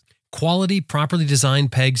pegs. Quality, properly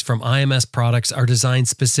designed pegs from IMS products are designed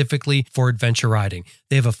specifically for adventure riding.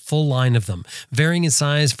 They have a full line of them, varying in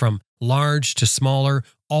size from large to smaller,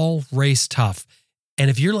 all race tough. And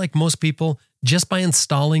if you're like most people, just by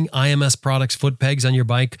installing IMS products foot pegs on your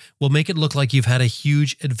bike will make it look like you've had a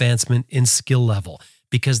huge advancement in skill level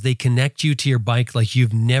because they connect you to your bike like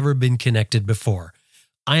you've never been connected before.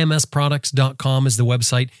 IMSproducts.com is the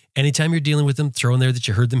website. Anytime you're dealing with them, throw in there that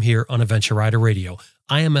you heard them here on Adventure Rider Radio.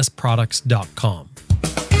 IMSproducts.com.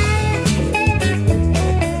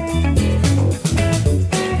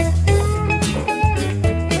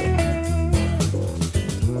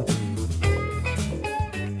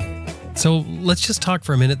 So let's just talk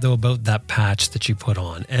for a minute, though, about that patch that you put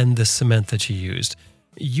on and the cement that you used.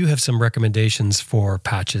 You have some recommendations for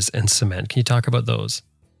patches and cement. Can you talk about those?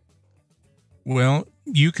 Well,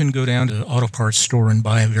 you can go down to the auto parts store and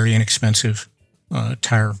buy a very inexpensive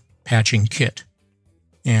tire patching kit.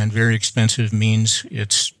 And very expensive means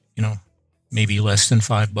it's, maybe less than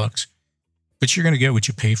 $5, but you're going to get what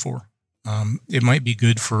you pay for. It might be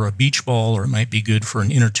good for a beach ball, or it might be good for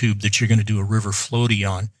an inner tube that you're going to do a river floaty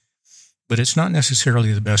on, but it's not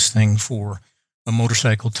necessarily the best thing for a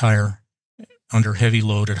motorcycle tire under heavy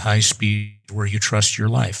load at high speed where you trust your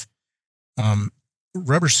life.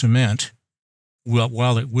 Rubber cement,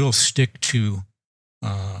 while it will stick to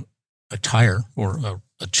a tire or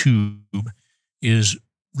a tube, is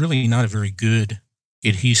really not a very good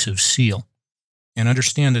adhesive seal. And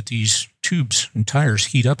understand that these tubes and tires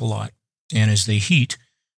heat up a lot. And as they heat,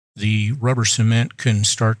 the rubber cement can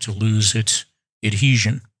start to lose its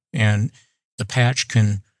adhesion, and the patch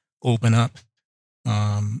can open up.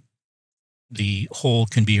 The hole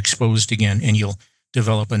can be exposed again, and you'll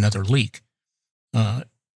develop another leak.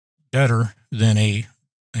 Better than a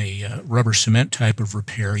rubber cement type of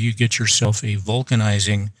repair, you get yourself a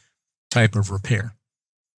vulcanizing type of repair.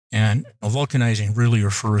 And vulcanizing really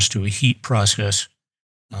refers to a heat process.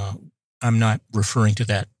 I'm not referring to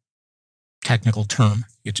that technical term.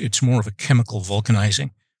 It's more of a chemical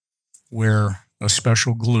vulcanizing, where a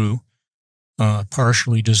special glue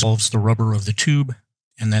partially dissolves the rubber of the tube,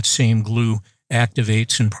 and that same glue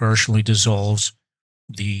activates and partially dissolves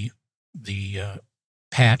the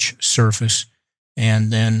patch surface.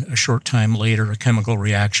 And then a short time later, a chemical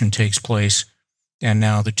reaction takes place, and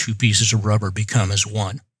now the two pieces of rubber become as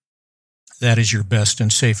one. That is your best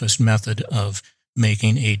and safest method of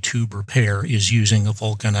making a tube repair, is using a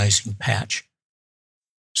vulcanizing patch.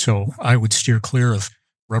 So I would steer clear of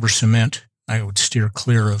rubber cement. I would steer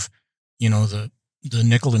clear of, the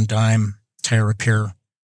nickel and dime tire repair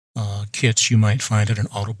kits you might find at an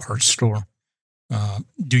auto parts store.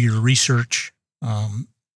 Do your research,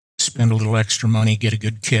 spend a little extra money, get a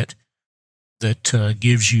good kit that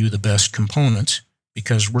gives you the best components,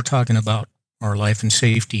 because we're talking about our life and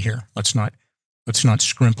safety here. Let's not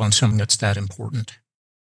scrimp on something that's that important.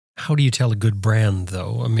 How do you tell a good brand,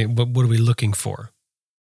 though? I mean, what are we looking for?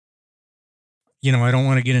 I don't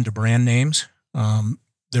want to get into brand names.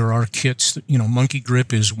 There are kits that, Monkey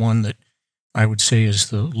Grip is one that I would say is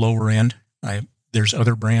the lower end. There's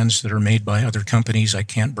other brands that are made by other companies. I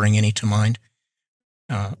can't bring any to mind.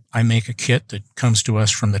 I make a kit that comes to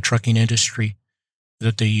us from the trucking industry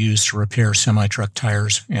that they use to repair semi-truck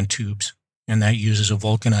tires and tubes, and that uses a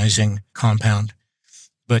vulcanizing compound.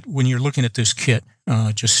 But when you're looking at this kit,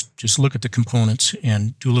 just look at the components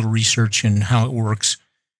and do a little research in how it works.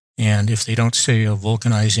 And if they don't say a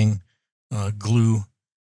vulcanizing glue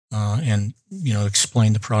and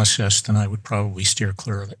explain the process, then I would probably steer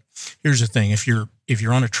clear of it. Here's the thing: if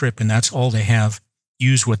you're on a trip and that's all they have,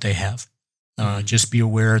 use what they have. Just be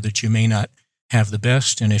aware that you may not have the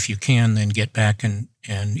best, and if you can, then get back and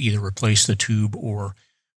either replace the tube or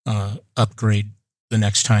upgrade the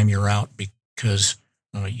next time you're out, because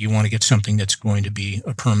you want to get something that's going to be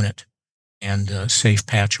a permanent and safe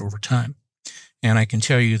patch over time. And I can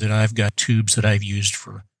tell you that I've got tubes that I've used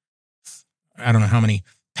for, I don't know how many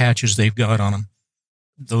patches they've got on them.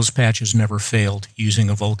 Those patches never failed using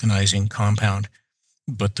a vulcanizing compound,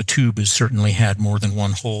 but the tube has certainly had more than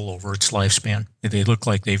one hole over its lifespan. They look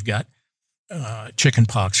like they've got chicken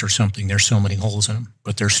pox or something. There's so many holes in them,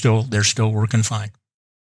 but they're still working fine.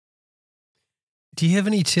 Do you have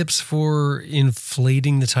any tips for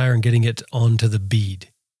inflating the tire and getting it onto the bead?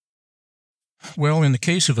 Well, in the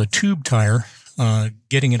case of a tube tire,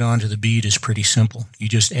 getting it onto the bead is pretty simple. You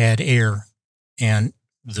just add air, and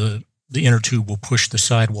the inner tube will push the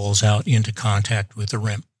sidewalls out into contact with the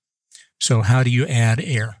rim. So how do you add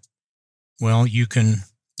air? Well, you can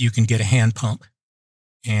get a hand pump,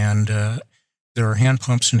 and there are hand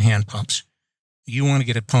pumps and hand pumps. You want to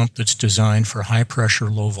get a pump that's designed for high pressure,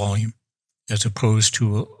 low volume, as opposed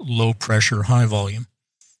to a low pressure, high volume.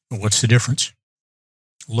 What's the difference?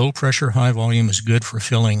 Low pressure, high volume is good for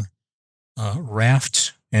filling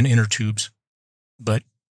rafts and inner tubes, but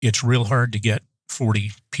it's real hard to get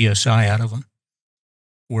 40 PSI out of them.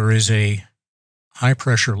 Whereas a high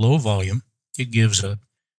pressure, low volume, it gives a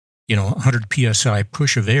 100 PSI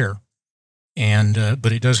push of air, and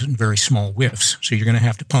but it does it in very small whiffs. So you're going to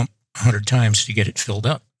have to pump 100 times to get it filled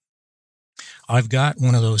up. I've got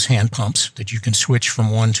one of those hand pumps that you can switch from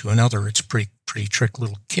one to another. It's a pretty trick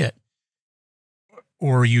little kit.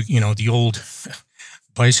 Or the old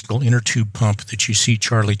bicycle inner tube pump that you see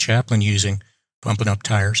Charlie Chaplin using, pumping up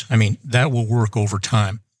tires. I mean, that will work over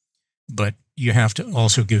time, but you have to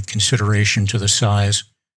also give consideration to the size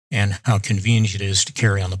and how convenient it is to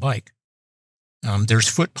carry on the bike. There's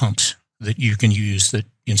foot pumps that you can use that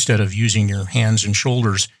instead of using your hands and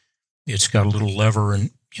shoulders It's got a little lever,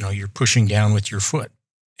 and you're pushing down with your foot,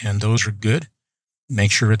 and those are good.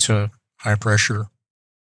 Make sure it's a high pressure,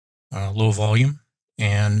 low volume,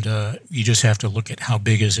 and you just have to look at how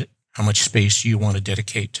big is it, how much space do you want to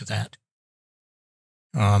dedicate to that.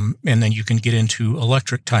 And then you can get into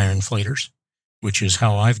electric tire inflators, which is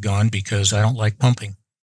how I've gone because I don't like pumping.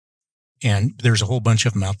 And there's a whole bunch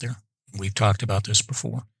of them out there. We've talked about this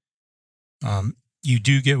before. You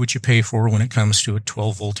do get what you pay for when it comes to a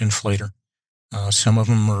 12-volt inflator. Some of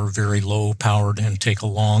them are very low powered and take a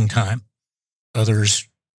long time. Others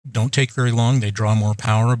don't take very long. They draw more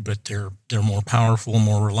power, but they're more powerful,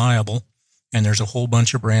 more reliable. And there's a whole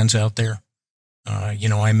bunch of brands out there.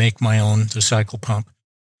 I make my own, the cycle pump,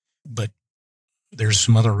 but there's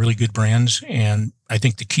some other really good brands. And I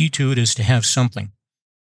think the key to it is to have something.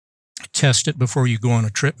 Test it before you go on a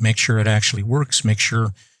trip. Make sure it actually works. Make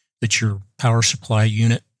sure that your power supply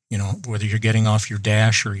unit, whether you're getting off your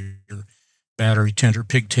dash or your battery tender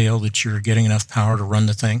pigtail, that you're getting enough power to run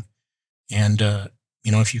the thing. And,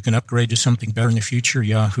 if you can upgrade to something better in the future,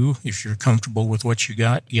 yahoo. If you're comfortable with what you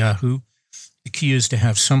got, yahoo. The key is to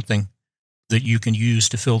have something that you can use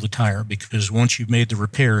to fill the tire, because once you've made the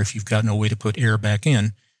repair, if you've got no way to put air back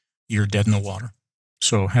in, you're dead in the water.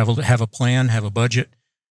 So have a plan, have a budget,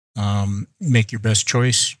 make your best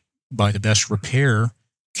choice, buy the best repair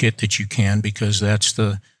kit that you can, because that's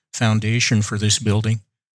the foundation for this building.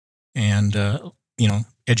 And,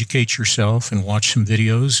 educate yourself and watch some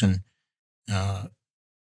videos, and,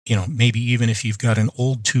 maybe even if you've got an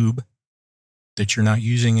old tube that you're not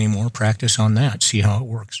using anymore, practice on that, see how it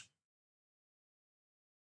works.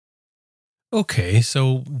 Okay,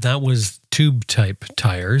 so that was tube type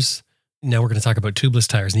tires. Now we're going to talk about tubeless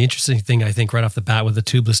tires. And the interesting thing, I think, right off the bat with the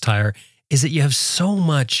tubeless tire is that you have so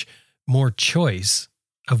much more choice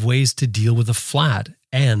of ways to deal with a flat,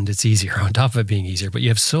 and it's easier on top of it being easier, but you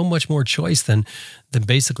have so much more choice than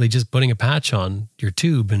basically just putting a patch on your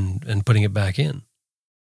tube and putting it back in.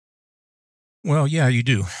 Well, yeah, you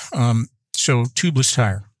do. So tubeless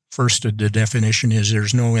tire, first, the definition is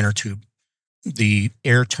there's no inner tube. The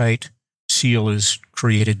airtight seal is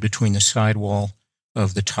created between the sidewall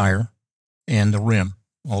of the tire and the rim,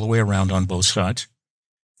 all the way around on both sides.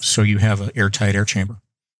 So you have an airtight air chamber,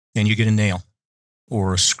 and you get a nail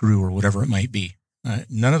or a screw or whatever it might be.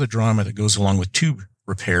 None of the drama that goes along with tube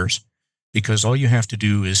repairs, because all you have to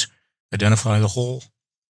do is identify the hole,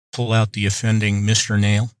 pull out the offending Mr.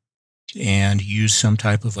 Nail, and use some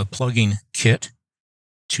type of a plugging kit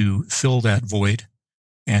to fill that void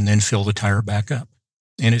and then fill the tire back up.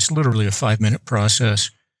 And it's literally a 5-minute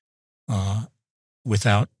process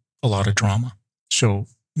without a lot of drama. So,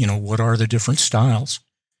 what are the different styles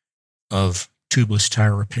of tubeless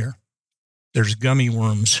tire repair? There's gummy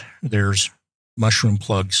worms, there's mushroom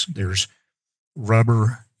plugs, there's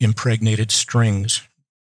rubber impregnated strings,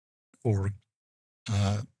 or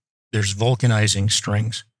there's vulcanizing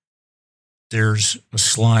strings. There's a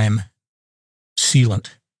slime sealant,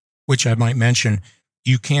 which I might mention,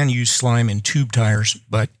 you can use slime in tube tires,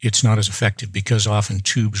 but it's not as effective because often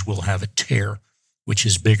tubes will have a tear, which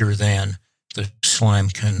is bigger than the slime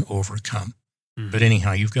can overcome. Mm. But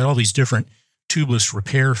anyhow, you've got all these different tubeless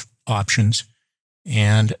repair options,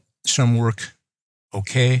 and some work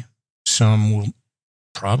okay. Some will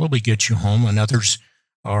probably get you home, and others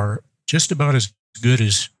are just about as good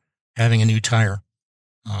as having a new tire,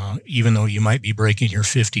 even though you might be breaking your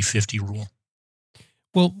 50-50 rule.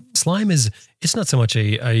 Well, slime it's not so much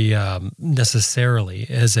a necessarily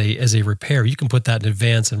as a repair. You can put that in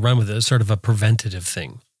advance and run with it as sort of a preventative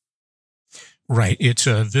thing. Right. It's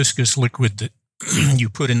a viscous liquid that you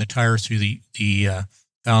put in the tire through the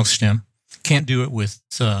valve stem. Can't do it with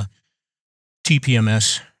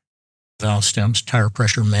TPMS valve stems, tire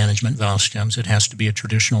pressure management valve stems. It has to be a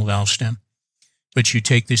traditional valve stem. But you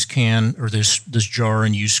take this can or this jar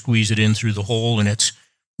and you squeeze it in through the hole, and it's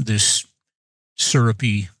this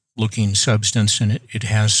syrupy looking substance, and it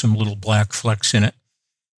has some little black flecks in it.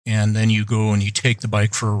 And then you go and you take the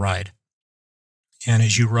bike for a ride. And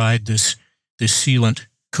as you ride, this sealant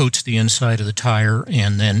coats the inside of the tire,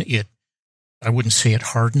 and then I wouldn't say it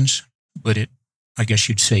hardens, but I guess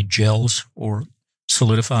you'd say gels or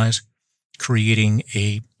solidifies, creating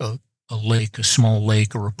a lake, a small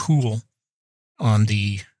lake or a pool on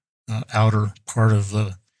the outer part of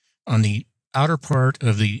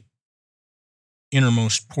the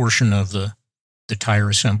innermost portion of the tire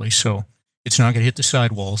assembly. So it's not going to hit the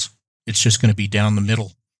sidewalls. It's just going to be down the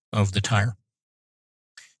middle of the tire.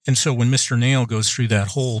 And so when Mr. Nail goes through that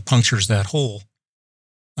hole, punctures that hole,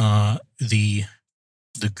 the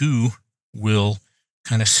goo will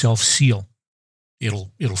kind of self-seal.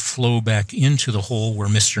 it'll flow back into the hole where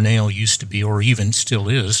Mr. Nail used to be, or even still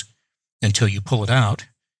is, until you pull it out,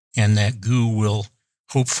 and that goo will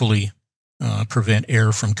hopefully prevent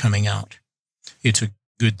air from coming out. It's a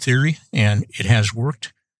good theory, and it has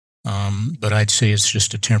worked, but I'd say it's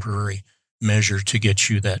just a temporary measure to get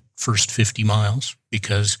you that first 50 miles,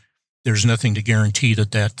 because there's nothing to guarantee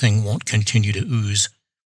that that thing won't continue to ooze.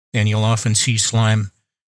 And you'll often see slime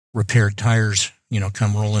repaired tires,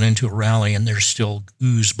 come rolling into a rally, and there's still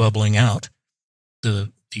ooze bubbling out.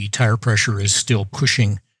 The tire pressure is still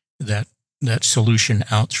pushing that solution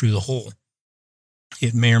out through the hole.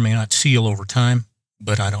 It may or may not seal over time,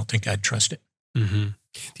 but I don't think I'd trust it. Mm-hmm.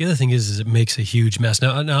 The other thing is it makes a huge mess.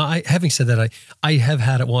 Now, having said that, I have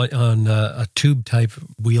had it on a tube type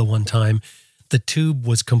wheel one time. The tube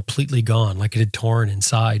was completely gone, like it had torn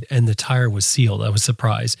inside, and the tire was sealed. I was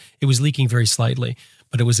surprised. It was leaking very slightly,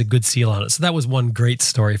 but it was a good seal on it. So that was one great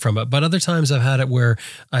story from it. But other times I've had it where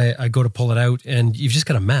I go to pull it out, and you've just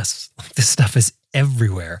got a mess. This stuff is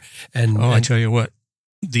everywhere. I tell you what,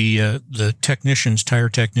 the tire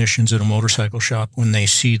technicians at a motorcycle shop, when they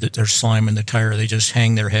see that there's slime in the tire, they just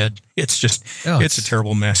hang their head. It's a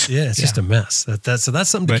terrible mess. Yeah, it's just a mess. So that's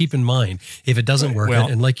something to keep in mind. If it doesn't work,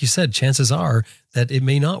 and like you said, chances are that it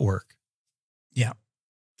may not work. Yeah.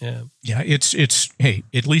 Yeah. Yeah. It's hey,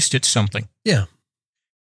 at least it's something. Yeah.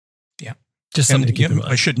 Yeah. Just something to keep in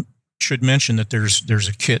mind. I should mention that there's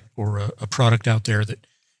a kit or a product out there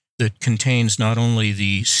that contains not only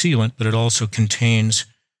the sealant, but it also contains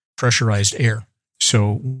pressurized air.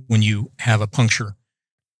 So when you have a puncture,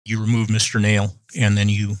 you remove Mr. Nail, and then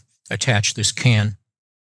you attach this can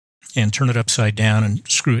and turn it upside down and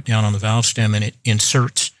screw it down on the valve stem, and it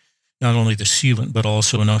inserts not only the sealant, but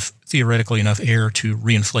also theoretically enough air to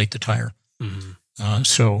reinflate the tire.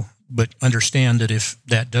 Mm-hmm. But understand that if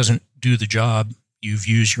that doesn't do the job, you've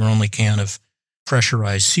used your only can of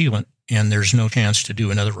pressurized sealant, and there's no chance to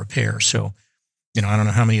do another repair. So, I don't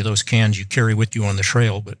know how many of those cans you carry with you on the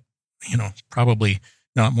trail, but, probably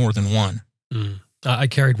not more than one. I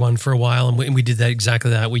carried one for a while, and we did exactly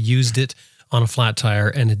that. We used it on a flat tire,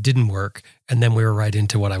 and it didn't work. And then we were right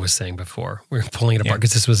into what I was saying before. We were pulling it apart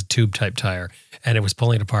because this was a tube type tire, and it was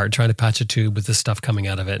pulling it apart, trying to patch a tube with this stuff coming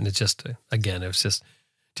out of it. And it just, again, it was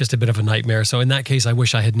just a bit of a nightmare. So in that case, I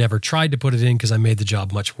wish I had never tried to put it in, because I made the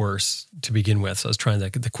job much worse to begin with. So I was trying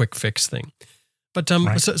the quick fix thing. But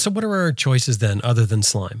so what are our choices then, other than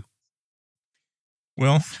slime?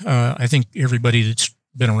 Well, I think everybody that's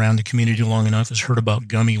been around the community long enough has heard about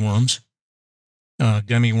gummy worms.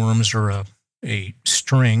 Gummy worms are a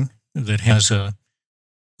string that has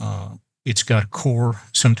it's got a core.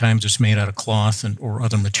 Sometimes it's made out of cloth or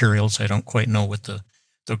other materials. I don't quite know what the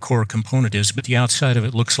core component is, but the outside of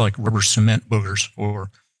it looks like rubber cement boogers, or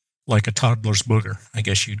like a toddler's booger, I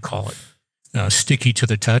guess you'd call it. Sticky to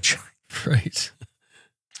the touch. Right.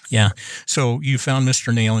 Yeah. So you found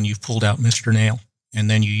Mr. Nail, and you've pulled out Mr. Nail, and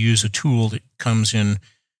then you use a tool that comes in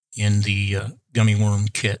the gummy worm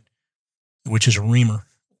kit, which is a reamer.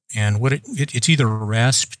 And what it's either a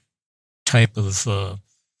rasp type of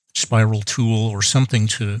spiral tool or something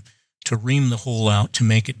to ream the hole out to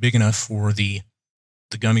make it big enough for the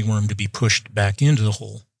gummy worm to be pushed back into the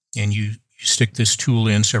hole. And you stick this tool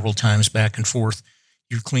in several times back and forth.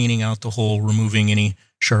 You're cleaning out the hole, removing any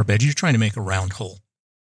sharp edges. You're trying to make a round hole.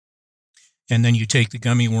 And then you take the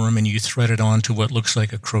gummy worm and you thread it onto what looks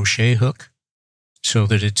like a crochet hook, so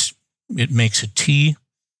that it makes a T.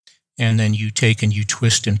 And then you take and you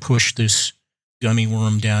twist and push this gummy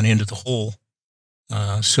worm down into the hole,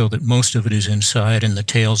 so that most of it is inside and the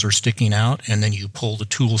tails are sticking out. And then you pull the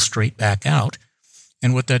tool straight back out.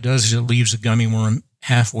 And what that does is it leaves the gummy worm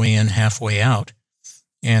halfway in, halfway out.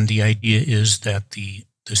 And the idea is that the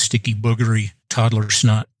sticky, boogery toddler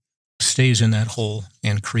snot stays in that hole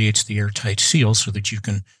and creates the airtight seal so that you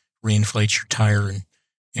can reinflate your tire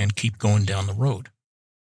and keep going down the road.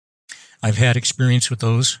 I've had experience with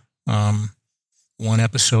those. One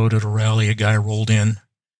episode at a rally, a guy rolled in,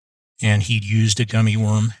 and he'd used a gummy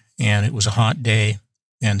worm, and it was a hot day,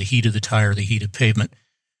 and the heat of the tire, the heat of pavement,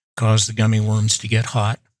 caused the gummy worms to get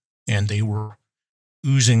hot, and they were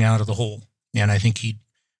oozing out of the hole. And I think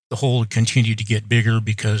the hole continued to get bigger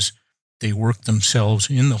because they worked themselves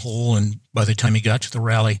in the hole. And by the time he got to the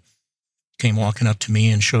rally, came walking up to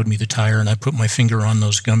me and showed me the tire, and I put my finger on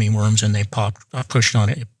those gummy worms, and they popped. I pushed on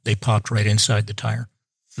it. They popped right inside the tire.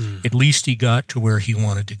 Mm. At least he got to where he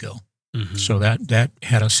wanted to go. Mm-hmm. So that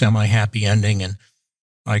had a semi-happy ending, and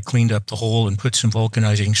I cleaned up the hole and put some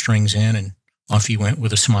vulcanizing strings in, and off he went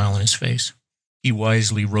with a smile on his face. He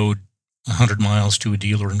wisely rode 100 miles to a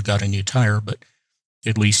dealer and got a new tire, but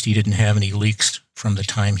at least he didn't have any leaks from the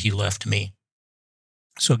time he left me.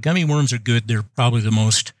 So gummy worms are good. They're probably the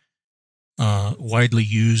most widely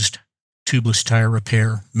used tubeless tire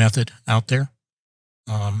repair method out there.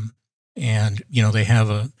 And, they have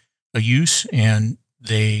a use, and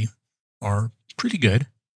they are pretty good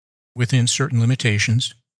within certain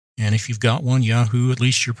limitations. And if you've got one, yahoo, at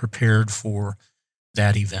least you're prepared for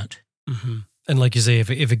that event. Mm-hmm. And like you say, if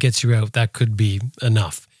it gets you out, that could be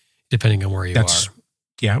enough, depending on where you are.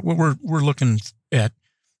 Yeah, we're looking at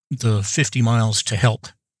the 50 miles to help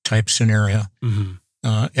type scenario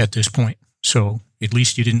at this point. So at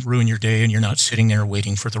least you didn't ruin your day, and you're not sitting there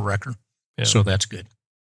waiting for the wrecker. Yeah. So that's good.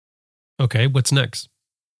 Okay, what's next?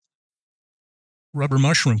 Rubber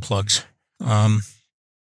mushroom plugs.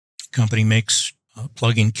 Company makes a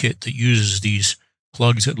plug-in kit that uses these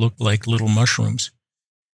plugs that look like little mushrooms.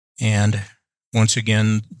 And once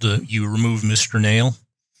again, you remove Mr. Nail,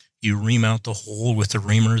 you ream out the hole with the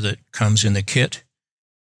reamer that comes in the kit,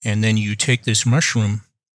 and then you take this mushroom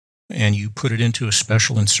and you put it into a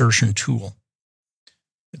special insertion tool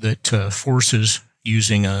that forces,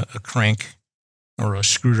 using a crank or a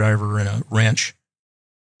screwdriver and a wrench,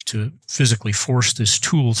 to physically force this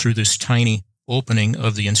tool through this tiny opening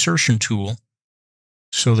of the insertion tool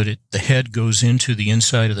so that the head goes into the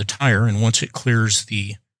inside of the tire, and once it clears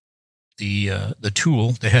the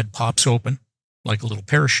tool, the head pops open like a little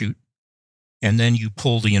parachute, and then you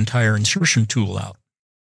pull the entire insertion tool out.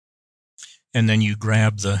 And then you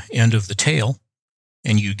grab the end of the tail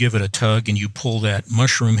and you give it a tug, and you pull that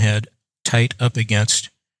mushroom head tight up against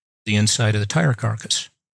the inside of the tire carcass.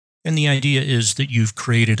 And the idea is that you've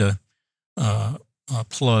created a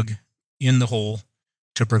plug in the hole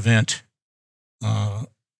to prevent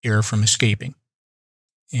air from escaping.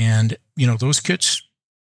 And, those kits,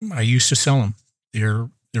 I used to sell them. They're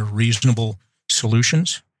reasonable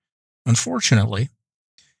solutions. Unfortunately,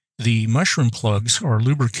 the mushroom plugs are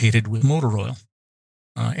lubricated with motor oil.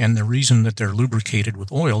 And the reason that they're lubricated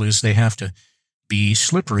with oil is they have to be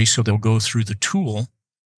slippery, so they'll go through the tool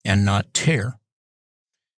and not tear.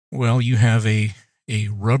 Well, you have a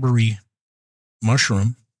rubbery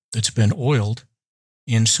mushroom that's been oiled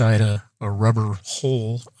inside a rubber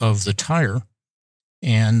hole of the tire,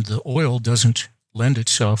 and the oil doesn't lend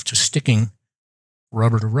itself to sticking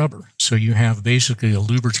rubber to rubber. So you have basically a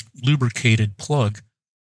lubricated plug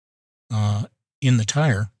in the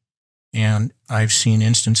tire. And I've seen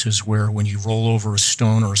instances where when you roll over a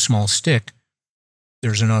stone or a small stick,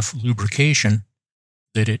 there's enough lubrication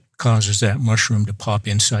that it causes that mushroom to pop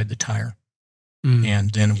inside the tire.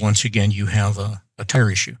 And then once again, you have a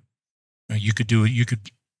tire issue. You could do it. You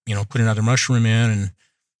could, put another mushroom in,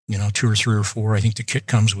 and, 2 or 3 or 4. I think the kit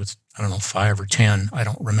comes with, 5 or 10. I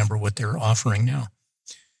don't remember what they're offering now.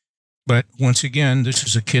 But once again, this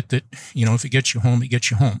is a kit that, if it gets you home, it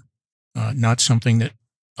gets you home. Not something that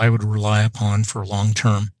I would rely upon for long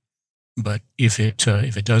term. But if it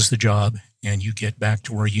does the job and you get back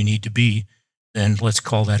to where you need to be, then let's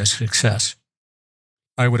call that a success.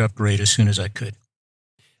 I would upgrade as soon as I could.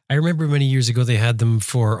 I remember many years ago they had them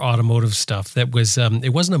for automotive stuff. That was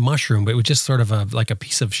it wasn't a mushroom, but it was just sort of like a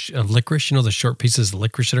piece of licorice. The short pieces of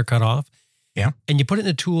licorice that are cut off. Yeah. And you put it in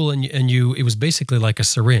a tool, and it was basically like a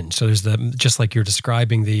syringe. So there's just like you're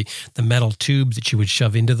describing, the metal tube that you would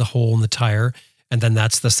shove into the hole in the tire, and then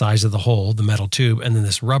that's the size of the hole, the metal tube, and then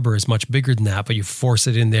this rubber is much bigger than that, but you force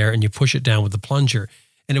it in there and you push it down with the plunger,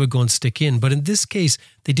 and it would go and stick in. But in this case,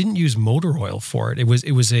 they didn't use motor oil for it. It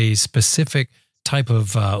was a specific type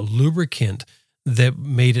of lubricant that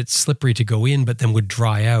made it slippery to go in, but then would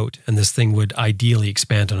dry out, and this thing would ideally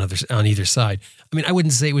expand on either side. I mean, I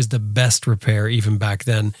wouldn't say it was the best repair even back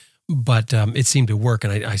then, but it seemed to work,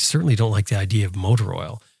 and I certainly don't like the idea of motor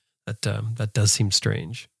oil. That does seem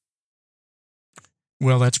strange.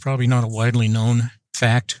 Well, that's probably not a widely known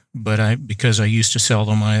fact, but because I used to sell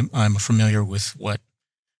them, I'm familiar with what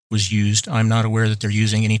was used. I'm not aware that they're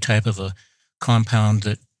using any type of a compound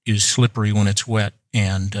that is slippery when it's wet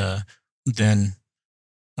and then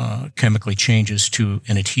chemically changes to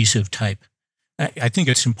an adhesive type. I think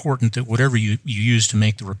it's important that whatever you use to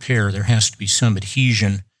make the repair, there has to be some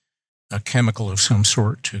adhesion, a chemical of some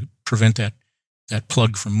sort to prevent that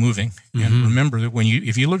plug from moving. Mm-hmm. And remember that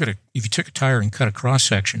if you took a tire and cut a cross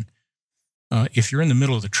section, if you're in the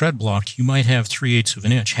middle of the tread block, you might have 3/8 of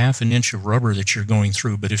an inch, half an inch of rubber that you're going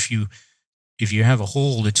through. But if you have a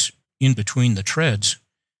hole that's in between the treads,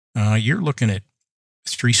 you're looking at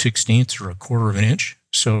 3/16 or 1/4 of an inch.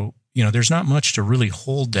 So, there's not much to really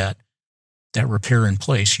hold that repair in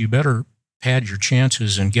place. You better pad your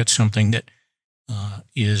chances and get something that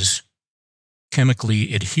is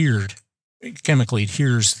chemically adheres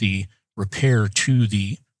the repair to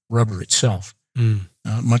the rubber itself.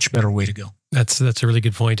 Much better way to go. That's a really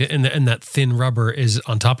good point. And that thin rubber is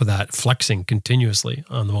on top of that flexing continuously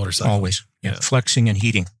on the motorcycle. Always. Yeah. Flexing and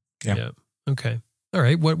heating. Yeah. Okay. All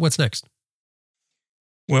right. What's next?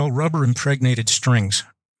 Well, rubber impregnated strings.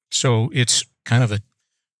 So it's kind of a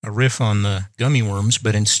riff on the gummy worms,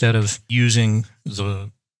 but instead of using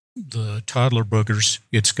the toddler boogers,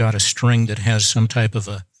 it's got a string that has some type of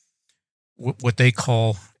what they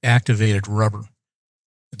call activated rubber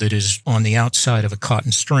that is on the outside of a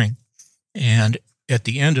cotton string. And at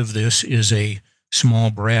the end of this is a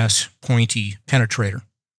small brass pointy penetrator.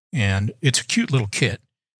 And it's a cute little kit.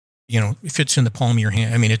 It fits in the palm of your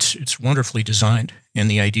hand. I mean, it's wonderfully designed. And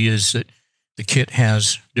the idea is that the kit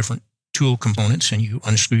has different tool components, and you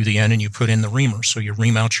unscrew the end and you put in the reamer. So you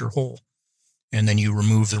ream out your hole. And then you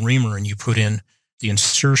remove the reamer and you put in the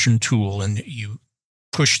insertion tool, and you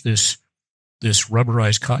push this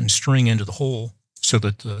rubberized cotton string into the hole so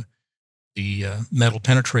that the metal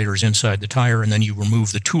penetrator is inside the tire, and then you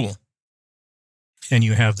remove the tool and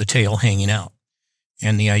you have the tail hanging out.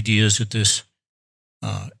 And the idea is that this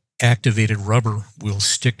activated rubber will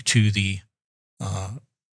stick to the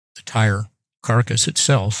tire carcass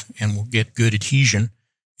itself and will get good adhesion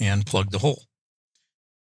and plug the hole.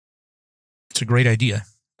 It's a great idea.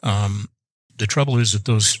 The trouble is that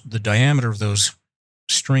the diameter of those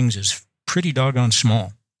strings is pretty doggone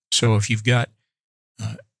small. So if you've got,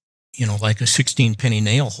 like a 16-penny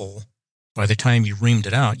nail hole, by the time you reamed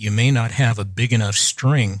it out, you may not have a big enough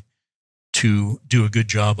string to do a good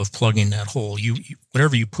job of plugging that hole. You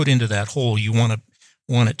whatever you put into that hole, you want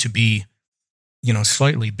it to be,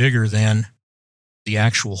 slightly bigger than the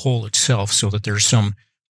actual hole itself, so that there's some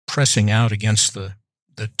pressing out against the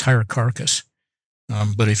tire carcass.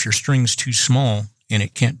 But if your string's too small and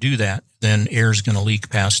it can't do that, then air is going to leak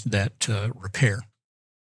past that repair.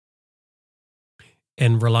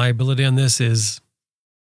 And reliability on this is?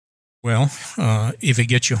 Well, if it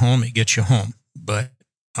gets you home, it gets you home. But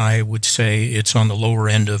I would say it's on the lower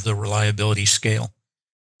end of the reliability scale,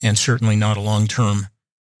 and certainly not a long-term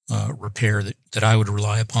repair that I would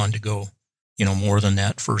rely upon to go, more than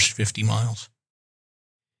that first 50 miles.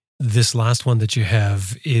 This last one that you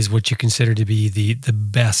have is what you consider to be the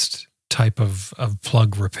best type of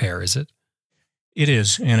plug repair, is it? It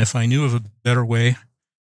is. And if I knew of a better way,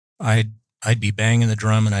 I'd be banging the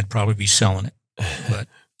drum and I'd probably be selling it. But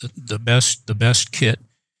the best kit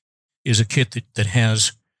is a kit that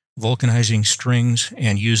has vulcanizing strings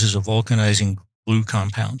and uses a vulcanizing glue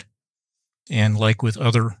compound. And like with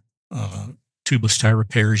other tubeless tire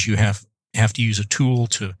repairs, you have to use a tool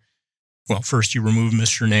to, first you remove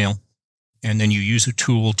Mr. Nail, and then you use a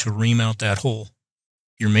tool to ream out that hole.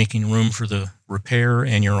 You're making room for the repair,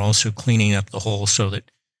 and you're also cleaning up the hole so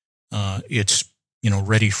that it's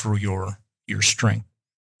ready for your string.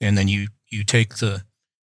 And then you take the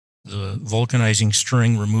vulcanizing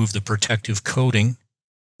string, remove the protective coating,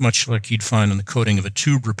 much like you'd find on the coating of a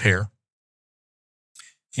tube repair.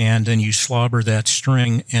 And then you slobber that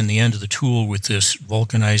string and the end of the tool with this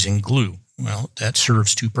vulcanizing glue. Well, that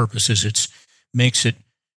serves two purposes. It makes it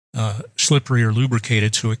slippery or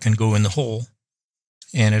lubricated so it can go in the hole.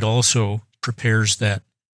 And it also prepares that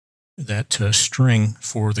string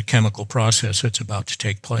for the chemical process that's about to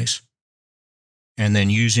take place. And then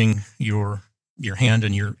using your hand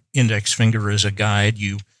and your index finger as a guide,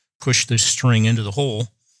 you push this string into the hole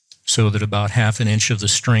so that about half an inch of the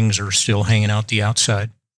strings are still hanging out the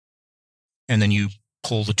outside. And then you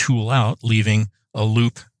pull the tool out, leaving a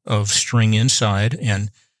loop of string inside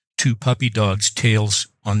and two puppy dogs' tails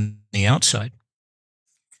on the outside.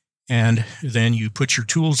 And then you put your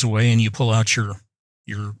tools away and you pull out your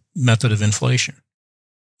method of inflation.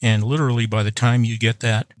 And literally by the time you get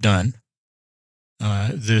that done,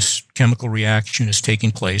 this chemical reaction is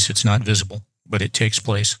taking place. It's not visible, but it takes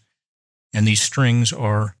place. And these strings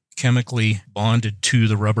are chemically bonded to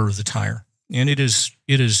the rubber of the tire. And it is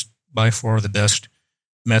by far the best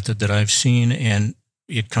method that I've seen, and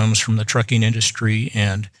it comes from the trucking industry.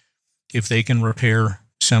 And if they can repair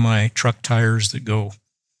semi-truck tires that go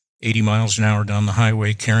 80 miles an hour down the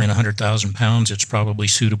highway carrying 100,000 pounds, it's probably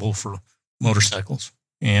suitable for motorcycles.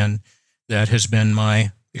 And that has been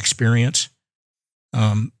my experience.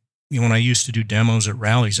 When I used to do demos at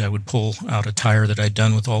rallies, I would pull out a tire that I'd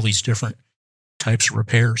done with all these different types of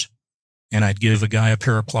repairs. And I'd give a guy a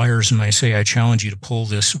pair of pliers and I say, I challenge you to pull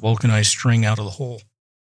this vulcanized string out of the hole.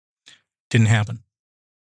 Didn't happen.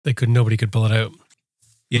 Nobody could pull it out.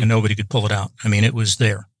 Yeah, nobody could pull it out. I mean, it was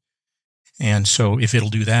there. And so if it'll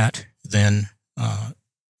do that, then,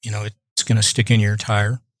 it's going to stick in your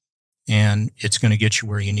tire and it's going to get you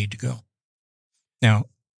where you need to go. Now,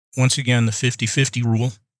 once again, the 50-50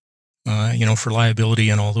 rule, for liability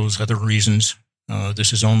and all those other reasons,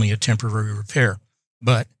 this is only a temporary repair.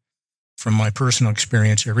 But from my personal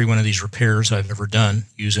experience, every one of these repairs I've ever done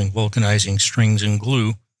using vulcanizing strings and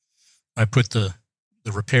glue, I put the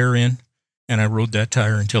repair in and I rode that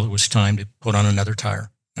tire until it was time to put on another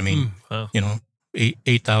tire. I mean,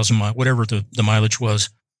 8,000 miles, whatever the mileage was.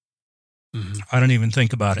 Mm-hmm. I don't even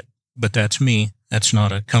think about it, but that's me. That's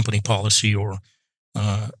not a company policy or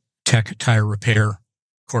tech tire repair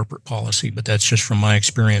corporate policy, but that's just from my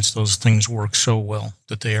experience. Those things work so well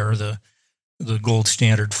that they are the gold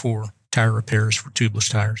standard for tire repairs for tubeless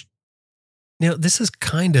tires. Now, this is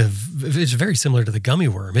it's very similar to the gummy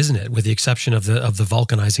worm, isn't it? With the exception of the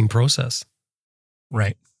vulcanizing process.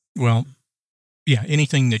 Right. Well, yeah,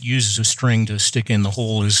 anything that uses a string to stick in the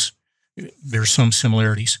hole there's some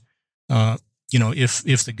similarities.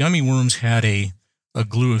 If the gummy worms had a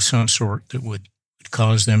glue of some sort that would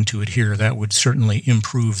cause them to adhere, that would certainly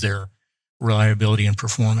improve their reliability and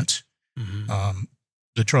performance. Mm-hmm.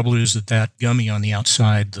 The trouble is that gummy on the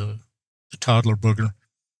outside, the toddler booger,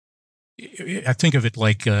 I think of it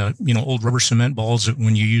like, old rubber cement balls that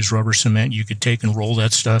when you use rubber cement, you could take and roll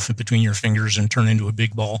that stuff in between your fingers and turn into a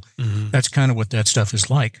big ball. Mm-hmm. That's kind of what that stuff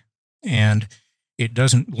is like. And it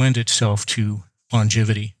doesn't lend itself to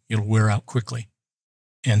longevity. It'll wear out quickly.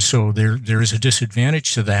 And so there is a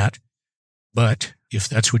disadvantage to that. But if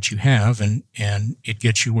that's what you have and it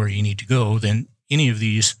gets you where you need to go, then any of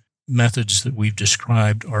these methods that we've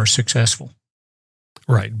described are successful.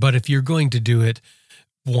 Right. But if you're going to do it,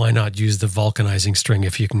 why not use the vulcanizing string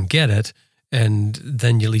if you can get it? And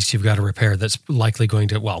then at least you've got a repair that's likely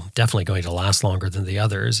definitely going to last longer than the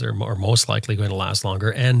others, or most likely going to last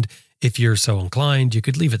longer. And if you're so inclined, you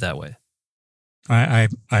could leave it that way. I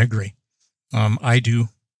agree. I do,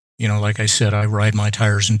 like I said, I ride my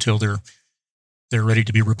tires until they're ready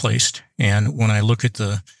to be replaced. And when I look at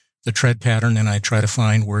the tread pattern and I try to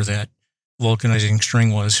find where that vulcanizing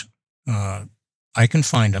string was, I can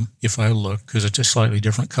find them if I look, because it's a slightly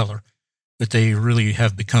different color, but they really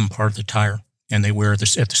have become part of the tire and they wear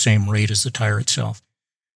this at the same rate as the tire itself.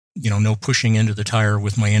 No pushing into the tire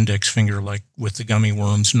with my index finger like with the gummy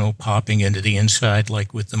worms, no popping into the inside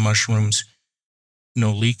like with the mushrooms,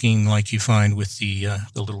 no leaking like you find with the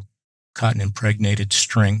little cotton impregnated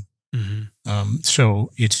string. Mm-hmm.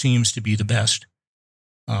 So it seems to be the best,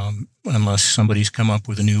 unless somebody's come up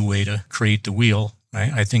with a new way to create the wheel.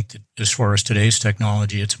 I think that as far as today's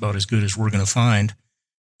technology, it's about as good as we're going to find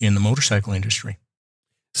in the motorcycle industry.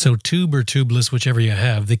 So tube or tubeless, whichever you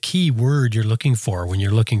have, the key word you're looking for when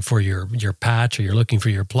you're looking for your patch or you're looking for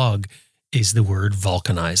your plug is the word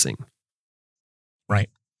vulcanizing. Right.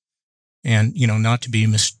 And, not to be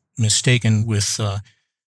mistaken with,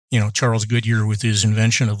 Charles Goodyear with his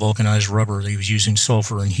invention of vulcanized rubber. He was using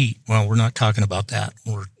sulfur and heat. Well, we're not talking about that.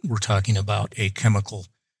 We're talking about a chemical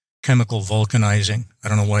vulcanizing. I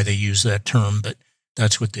don't know why they use that term, but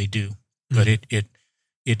that's what they do. Mm-hmm. But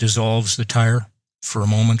it dissolves the tire for a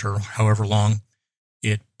moment or however long.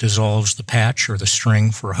 It dissolves the patch or the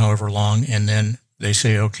string for however long. And then they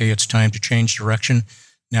say, okay, it's time to change direction.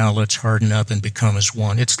 Now let's harden up and become as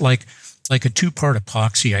one. It's like a two-part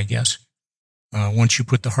epoxy, I guess. Once you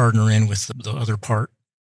put the hardener in with the other part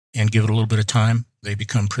and give it a little bit of time, they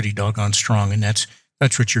become pretty doggone strong. And that's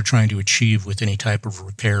what you're trying to achieve with any type of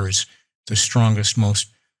repair, is the strongest,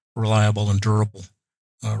 most reliable and durable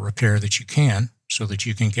repair that you can, so that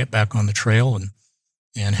you can get back on the trail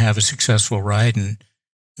and have a successful ride. And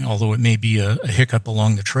although it may be a hiccup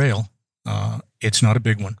along the trail, it's not a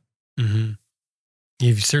big one. Mm-hmm.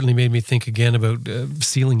 You've certainly made me think again about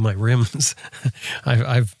sealing my rims.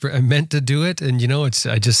 I meant to do it, and it's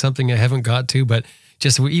just something I haven't got to. But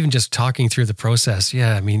even just talking through the process,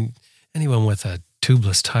 yeah, I mean, anyone with a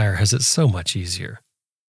tubeless tire has it so much easier.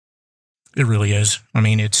 It really is. I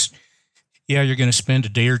mean, you're going to spend a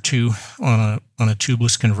day or two on a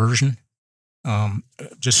tubeless conversion.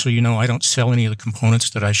 Just so you know, I don't sell any of the components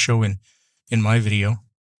that I show in my video.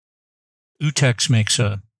 Utex makes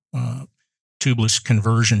a tubeless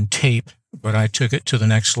conversion tape, but I took it to the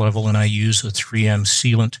next level and I use a 3M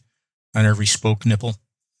sealant on every spoke nipple.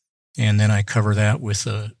 And then I cover that with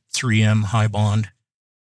a 3M high bond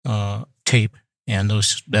tape. And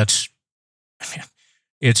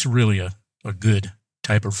it's really a good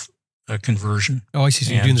type of conversion. Oh, I see.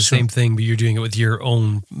 So you're doing the same thing, but you're doing it with your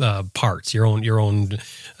own parts, your own. You're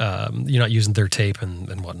not using their tape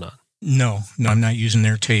and whatnot. No, I'm not using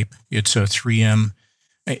their tape. It's a 3M.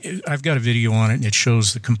 I've got a video on it, and it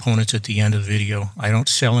shows the components at the end of the video. I don't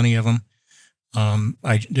sell any of them.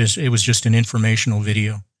 It was just an informational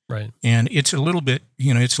video. Right. And it's a little bit,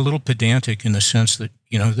 it's a little pedantic in the sense that,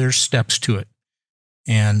 there's steps to it.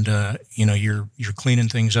 and you're cleaning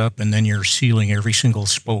things up, and then you're sealing every single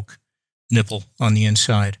spoke nipple on the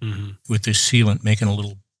inside with this sealant, making a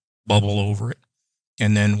little bubble over it.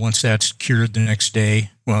 And then once that's cured the next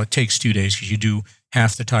day, well, it takes 2 days because you do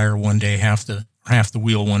half the tire one day, half the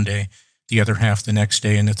wheel one day, the other half the next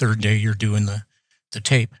day, and the third day you're doing the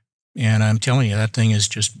tape. And I'm telling you, that thing is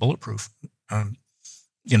just bulletproof.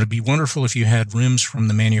 It'd be wonderful if you had rims from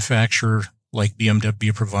the manufacturer like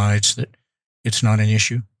BMW provides, that it's not an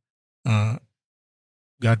issue. God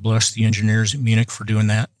bless the engineers at Munich for doing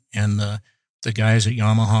that, and the guys at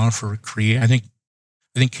Yamaha for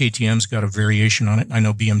I think KTM's got a variation on it. I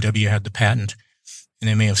know BMW had the patent, and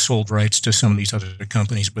they may have sold rights to some of these other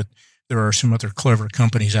companies, but there are some other clever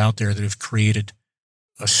companies out there that have created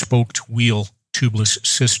a spoked wheel tubeless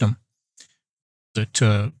system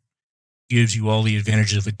that gives you all the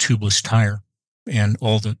advantages of a tubeless tire and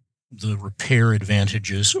all the repair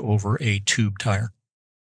advantages over a tube tire.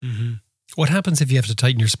 Mm-hmm. What happens if you have to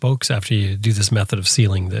tighten your spokes after you do this method of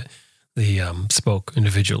sealing the spoke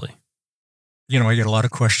individually? I get a lot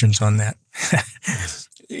of questions on that.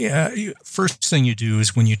 Yeah, first thing you do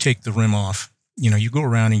is when you take the rim off, you go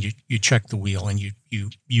around and you check the wheel, and you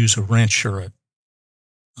use a wrench or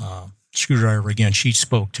a screwdriver, again, sheet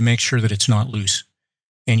spoke, to make sure that it's not loose,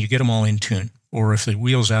 and you get them all in tune. Or if the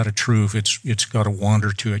wheel's out of groove, it's got a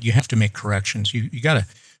wander to it, you have to make corrections. You got to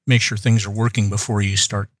make sure things are working before you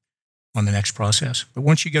start on the next process. But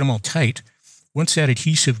once you get them all tight, once that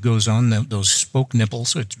adhesive goes on those spoke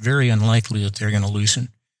nipples, it's very unlikely that they're going to loosen.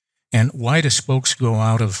 And why do spokes go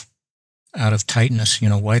out of tightness?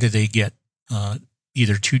 Why do they get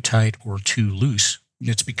either too tight or too loose?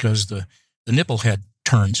 It's because the nipple head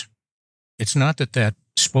turns. It's not that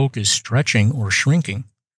spoke is stretching or shrinking.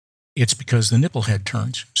 It's because the nipple head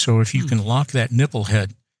turns. So if you can lock that nipple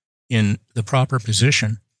head in the proper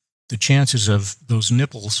position, the chances of those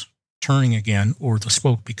nipples turning again or the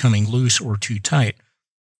spoke becoming loose or too tight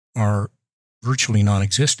are virtually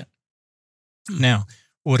non-existent. Now,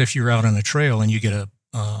 what if you're out on a trail and you get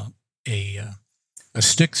a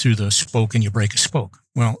stick through the spoke and you break a spoke?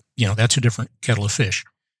 Well, that's a different kettle of fish.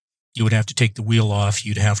 You would have to take the wheel off.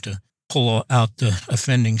 You'd have to pull out the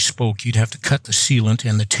offending spoke. You'd have to cut the sealant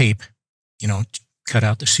and the tape, cut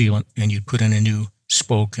out the sealant, and you'd put in a new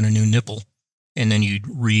spoke and a new nipple, and then you'd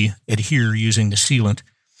re-adhere using the sealant,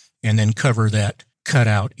 and then cover that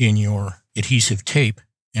cutout in your adhesive tape,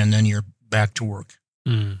 and then you're back to work.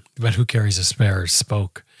 But who carries a spare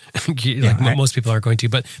spoke? Most people aren't going to.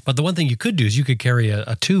 But the one thing you could do is you could carry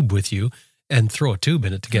a tube with you and throw a tube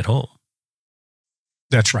in it to get home.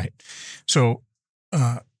 That's right. So,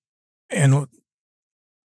 and we'll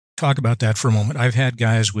talk about that for a moment. I've had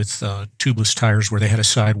guys with tubeless tires where they had a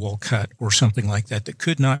sidewall cut or something like that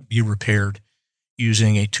could not be repaired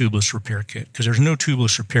using a tubeless repair kit, because there's no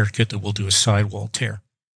tubeless repair kit that will do a sidewall tear.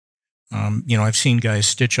 I've seen guys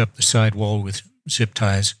stitch up the sidewall with zip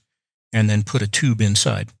ties and then put a tube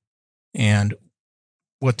inside. And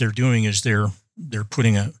what they're doing is they're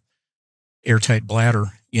putting a airtight bladder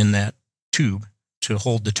in that tube to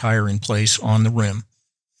hold the tire in place on the rim,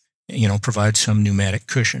 provide some pneumatic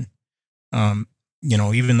cushion.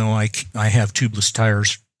 Even though I have tubeless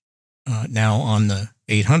tires now on the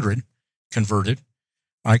 800 converted,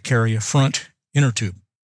 I carry a front inner tube.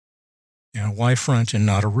 Why front and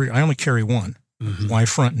not a rear? I only carry one. Mm-hmm. Why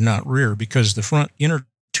front and not rear? Because the front inner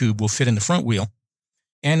tube will fit in the front wheel,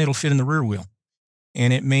 and it'll fit in the rear wheel.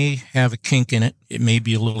 And it may have a kink in it. It may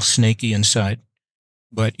be a little snaky inside,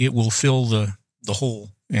 but it will fill the hole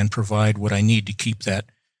and provide what I need to keep that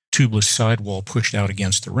tubeless sidewall pushed out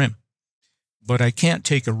against the rim. But I can't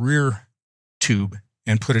take a rear tube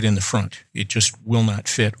and put it in the front. It just will not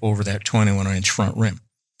fit over that 21-inch front rim.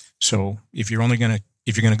 So if you're going to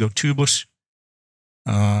go tubeless,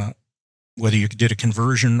 whether you did a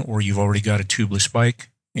conversion or you've already got a tubeless bike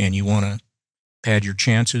and you want to pad your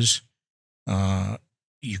chances,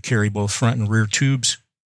 you carry both front and rear tubes.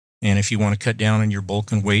 And if you want to cut down on your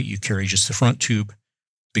bulk and weight, you carry just the front tube,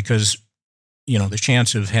 because, the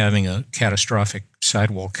chance of having a catastrophic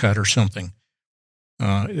sidewall cut or something,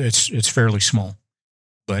 it's fairly small.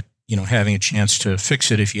 But, having a chance to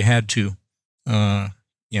fix it if you had to,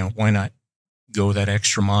 why not go that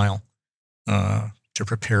extra mile to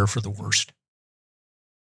prepare for the worst?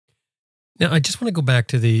 Now, I just want to go back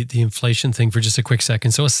to the inflation thing for just a quick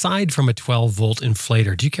second. So aside from a 12-volt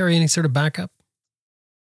inflator, do you carry any sort of backup?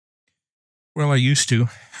 Well, I used to,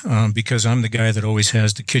 because I'm the guy that always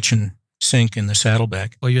has the kitchen sink in the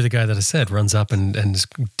saddlebag. Well, you're the guy that I said runs up and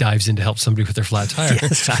dives in to help somebody with their flat tire.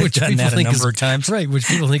 Yes, I've done that a number of times. Right, which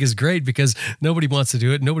people think is great because nobody wants to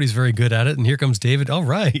do it. Nobody's very good at it. And here comes David. All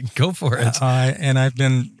right, go for it. And I've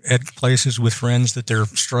been at places with friends that they're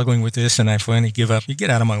struggling with this, and I finally give up. You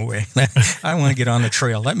get out of my way. I want to get on the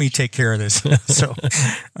trail. Let me take care of this.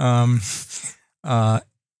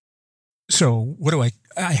 So what do I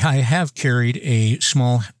have carried a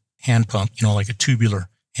small hand pump, like a tubular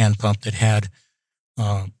hand pump that had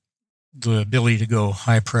the ability to go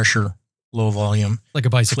high pressure, low volume. Like a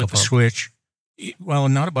bicycle flip pump. A switch. Well,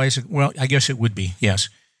 not a bicycle. Well, I guess it would be, yes.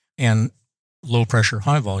 And low pressure,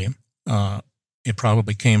 high volume. It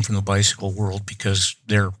probably came from the bicycle world because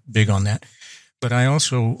they're big on that. But I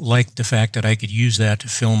also liked the fact that I could use that to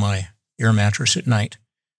fill my air mattress at night.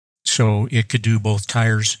 So it could do both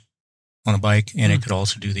tires on a bike and it could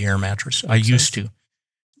also do the air mattress. I used to.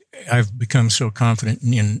 I've become so confident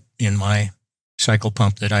in my cycle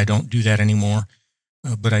pump that I don't do that anymore.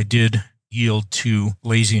 But I did yield to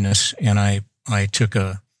laziness, and I took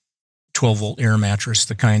a 12-volt air mattress,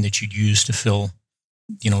 the kind that you'd use to fill,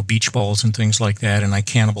 beach balls and things like that, and I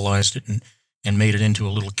cannibalized it and made it into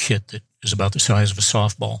a little kit that is about the size of a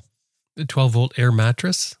softball. The 12-volt air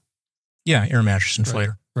mattress? Yeah, air mattress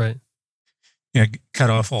inflator. Right. Yeah, cut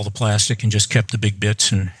off all the plastic and just kept the big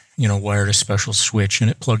bits and wired a special switch, and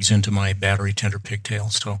it plugs into my battery tender pigtail.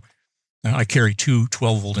 So I carry two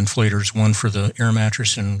 12-volt inflators, one for the air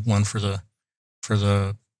mattress and one for the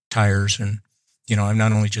tires. And, I've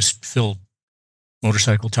not only just filled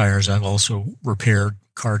motorcycle tires, I've also repaired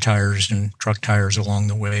car tires and truck tires along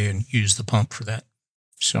the way and used the pump for that.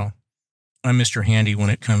 So I'm Mr. Handy when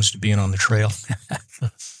it comes to being on the trail.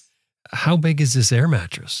 How big is this air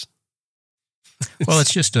mattress? Well,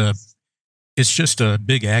 it's just a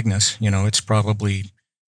big Agnes. It's probably,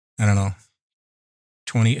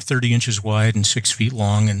 30 inches wide and 6 feet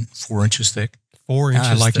long and 4 inches thick. 4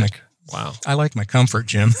 inches thick. Wow. I like my comfort,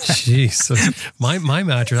 Jim. Jeez. So my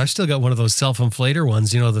mattress, I've still got one of those self-inflator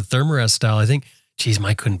ones, the Thermarest style. I think,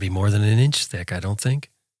 mine couldn't be more than an inch thick, I don't think.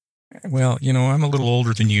 Well, I'm a little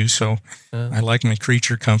older than you, so I like my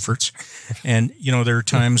creature comforts. And, there are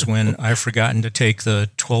times when I've forgotten to take the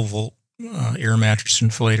 12-volt air mattress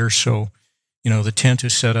inflator. So, the tent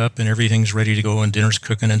is set up and everything's ready to go and dinner's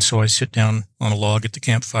cooking. And so I sit down on a log at the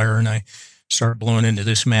campfire and I start blowing into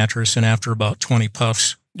this mattress. And after about 20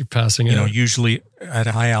 puffs, you're passing out. Usually at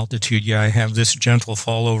a high altitude, I have this gentle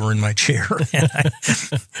fall over in my chair. And I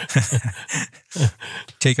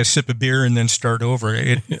take a sip of beer and then start over.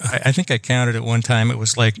 I think I counted at one time. It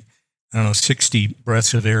was like, 60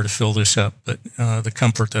 breaths of air to fill this up. But the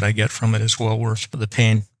comfort that I get from it is well worth the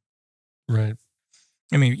pain. Right.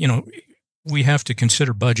 I mean, we have to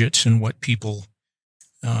consider budgets and what people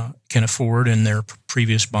can afford in their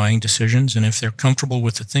previous buying decisions. And if they're comfortable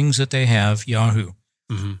with the things that they have, yahoo.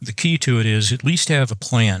 Mm-hmm. The key to it is at least have a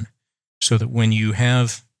plan so that when you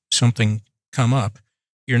have something come up,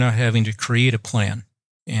 you're not having to create a plan.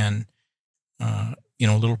 And, a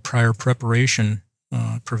little prior preparation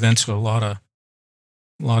prevents a lot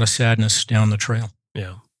of sadness down the trail.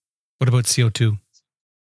 Yeah. What about CO2?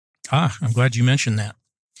 I'm glad you mentioned that.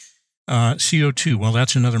 CO2, well,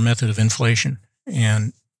 that's another method of inflation.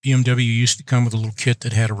 And BMW used to come with a little kit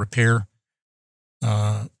that had a repair,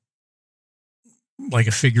 like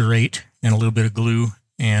a figure 8 and a little bit of glue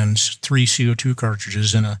and 3 CO2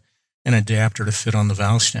 cartridges and an adapter to fit on the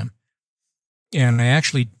valve stem. And I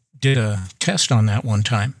actually did a test on that one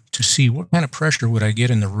time to see what kind of pressure would I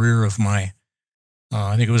get in the rear of my,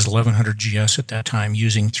 I think it was 1100 GS at that time,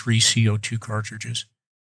 using 3 CO2 cartridges.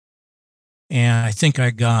 And I think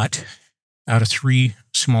I got, out of 3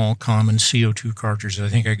 small common CO2 cartridges, I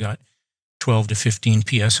think I got 12 to 15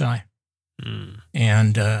 PSI.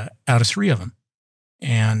 And out of 3 of them.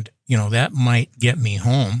 And, that might get me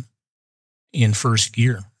home in first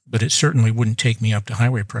gear, but it certainly wouldn't take me up to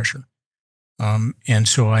highway pressure. And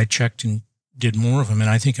so I checked and did more of them. And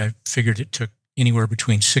I think I figured it took anywhere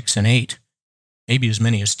between 6 and 8, maybe as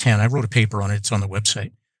many as 10. I wrote a paper on it. It's on the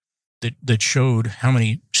website. That showed how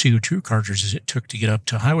many CO2 cartridges it took to get up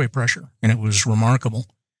to highway pressure. And it was remarkable.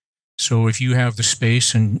 So if you have the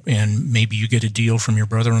space and maybe you get a deal from your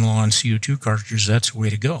brother-in-law on CO2 cartridges, that's the way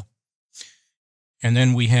to go. And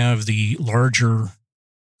then we have the larger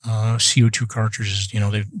CO2 cartridges.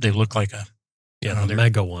 They look like the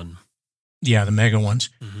mega one. Yeah, the mega ones.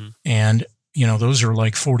 Mm-hmm. And, those are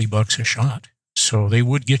like $40 a shot. So they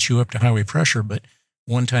would get you up to highway pressure, but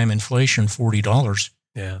one-time inflation, $40.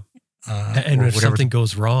 Yeah. And if something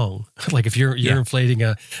goes wrong, like if you're inflating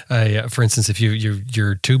for instance, if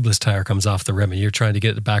your tubeless tire comes off the rim and you're trying to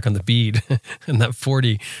get it back on the bead, and that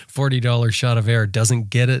 $40 shot of air doesn't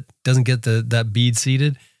get that bead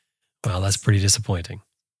seated, well, that's pretty disappointing.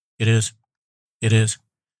 It is.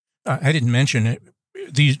 I didn't mention it.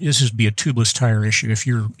 This would be a tubeless tire issue.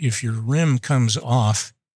 If your rim comes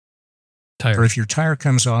off, or if your tire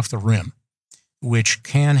comes off the rim, which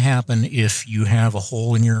can happen if you have a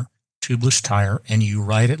hole in your tubeless tire and you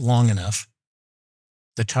ride it long enough,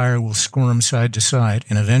 the tire will squirm side to side,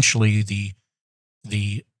 and eventually the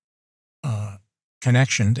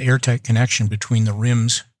connection, the airtight connection between the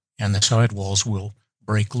rims and the sidewalls will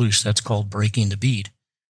break loose. That's called breaking the bead.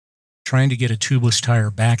 Trying to get a tubeless tire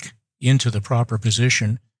back into the proper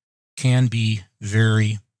position can be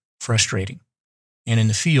very frustrating, and in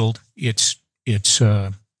the field, it's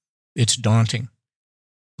daunting.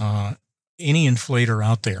 Any inflator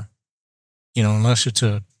out there, unless it's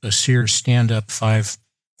a Sears stand-up 5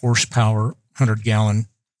 horsepower, 100-gallon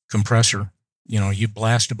compressor, you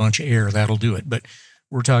blast a bunch of air, that'll do it. But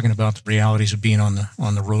we're talking about the realities of being on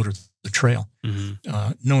the road or the trail.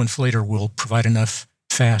 Mm-hmm. No inflator will provide enough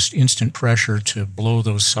fast, instant pressure to blow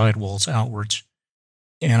those sidewalls outwards.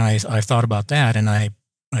 And I thought about that, and I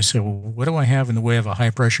said, well, what do I have in the way of a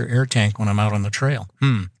high-pressure air tank when I'm out on the trail?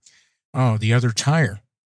 Oh, the other tire.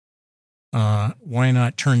 Why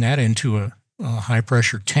not turn that into a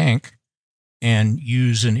high-pressure tank and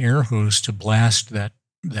use an air hose to blast that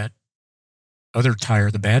other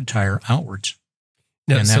tire, the bad tire, outwards?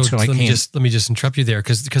 No, and that's how I came. Let me just interrupt you there,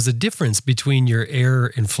 because the difference between your air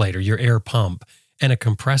inflator, your air pump, and a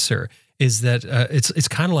compressor is that it's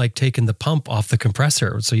kind of like taking the pump off the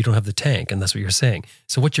compressor, so you don't have the tank, and that's what you're saying.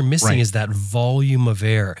 So what you're missing is that volume of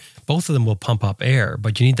air. Both of them will pump up air,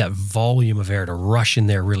 but you need that volume of air to rush in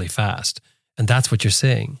there really fast, and that's what you're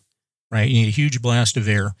saying. Right, you need a huge blast of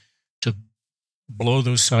air to blow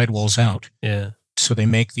those sidewalls out. Yeah. So they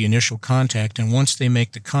make the initial contact, and once they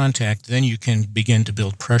make the contact, then you can begin to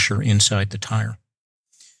build pressure inside the tire.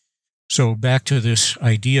 So back to this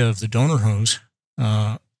idea of the donor hose.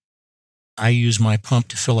 I use my pump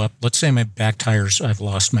to fill up, let's say my back tires, I've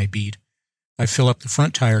lost my bead. I fill up the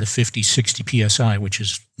front tire to 50, 60 PSI, which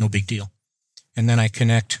is no big deal. And then I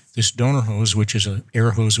connect this donor hose, which is an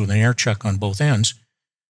air hose with an air chuck on both ends,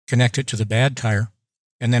 connect it to the bad tire,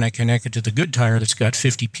 and then I connect it to the good tire that's got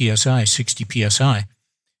 50 PSI, 60 PSI.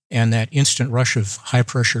 And that instant rush of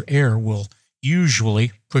high-pressure air will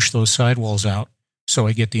usually push those sidewalls out, so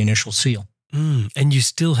I get the initial seal. And you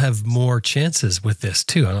still have more chances with this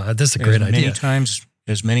too. This is a great idea.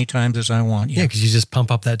 As many times as I want. Yeah, because you just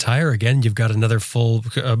pump up that tire again. You've got another full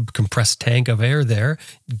compressed tank of air there.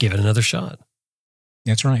 Give it another shot.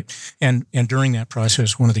 That's right. And during that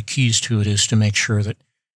process, one of the keys to it is to make sure that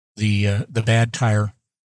the bad tire,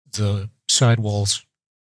 the sidewalls,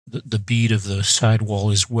 the bead of the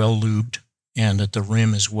sidewall is well lubed, and that the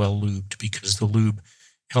rim is well lubed, because the lube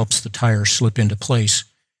helps the tire slip into place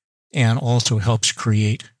and also helps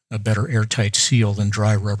create a better airtight seal than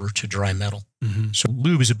dry rubber to dry metal. Mm-hmm. So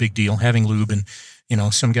lube is a big deal, having lube. And,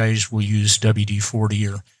 some guys will use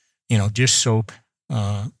WD-40 or, dish soap.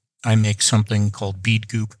 I make something called bead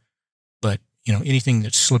goop. But, anything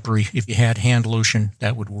that's slippery, if you had hand lotion,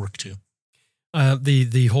 that would work too.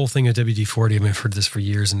 The whole thing of WD-40, I've heard this for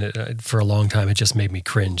years, and for a long time, it just made me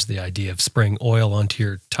cringe, the idea of spraying oil onto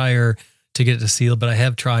your tire to get it to seal. But I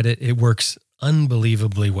have tried it. It works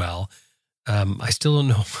unbelievably well. I still don't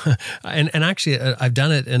know. and actually, I've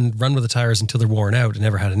done it and run with the tires until they're worn out and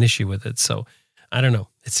never had an issue with it. So I don't know.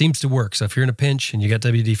 It seems to work. So if you're in a pinch and you got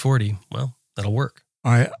WD-40, well, that'll work.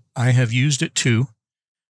 I have used it too.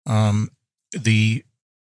 There's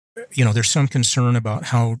some concern about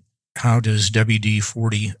how does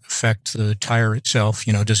WD-40 affect the tire itself?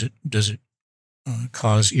 Does it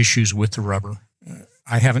cause issues with the rubber?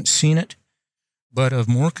 I haven't seen it. But of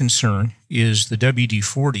more concern is the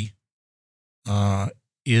WD-40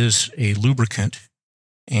 is a lubricant,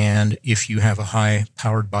 and if you have a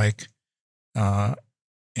high-powered bike and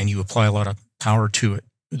you apply a lot of power to it,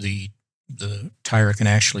 the tire can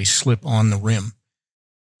actually slip on the rim.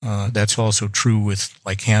 That's also true with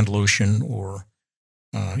like hand lotion, or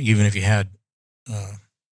even if you had.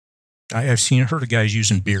 I've heard of guys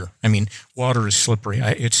using beer. I mean, water is slippery.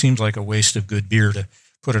 It seems like a waste of good beer to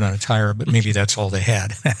put it on a tire, but maybe that's all they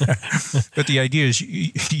had. But the idea is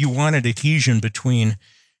you want an adhesion between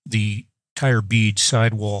the tire bead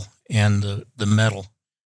sidewall and the metal,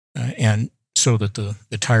 and so that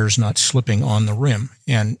the tire's not slipping on the rim.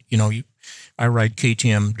 And, I ride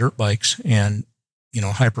KTM dirt bikes, and,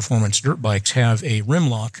 high-performance dirt bikes have a rim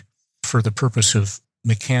lock for the purpose of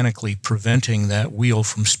mechanically preventing that wheel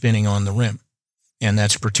from spinning on the rim. And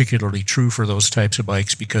that's particularly true for those types of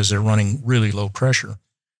bikes because they're running really low pressure.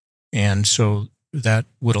 And so that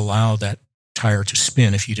would allow that tire to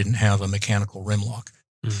spin if you didn't have a mechanical rim lock.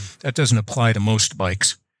 That doesn't apply to most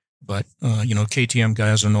bikes, but, KTM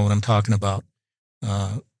guys will know what I'm talking about.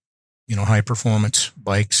 High performance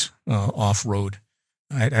bikes, off-road.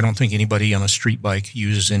 I don't think anybody on a street bike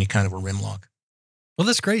uses any kind of a rim lock. Well,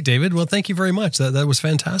 that's great, David. Well, thank you very much. That was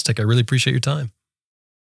fantastic. I really appreciate your time.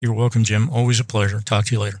 You're welcome, Jim. Always a pleasure. Talk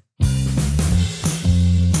to you later.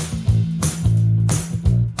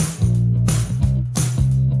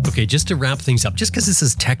 Okay, just to wrap things up, just because this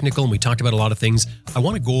is technical and we talked about a lot of things, I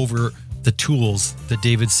want to go over the tools that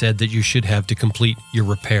David said that you should have to complete your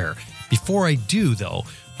repair. Before I do, though,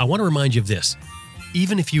 I want to remind you of this.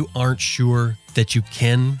 Even if you aren't sure that you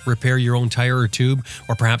can repair your own tire or tube,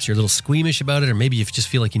 or perhaps you're a little squeamish about it, or maybe you just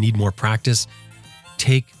feel like you need more practice,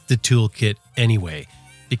 take the toolkit anyway.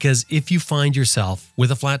 Because if you find yourself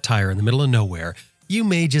with a flat tire in the middle of nowhere, you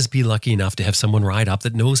may just be lucky enough to have someone ride up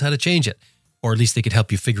that knows how to change it. Or at least they could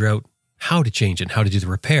help you figure out how to change it and how to do the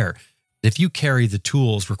repair. If you carry the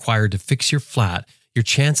tools required to fix your flat, your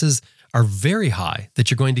chances are very high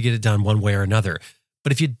that you're going to get it done one way or another.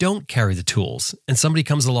 But if you don't carry the tools and somebody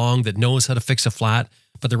comes along that knows how to fix a flat,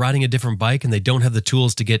 but they're riding a different bike and they don't have the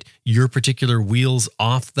tools to get your particular wheels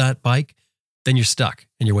off that bike, then you're stuck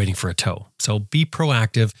and you're waiting for a tow. So be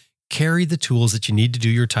proactive, carry the tools that you need to do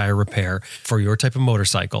your tire repair for your type of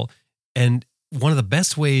motorcycle. And one of the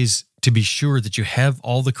best ways to be sure that you have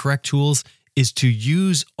all the correct tools is to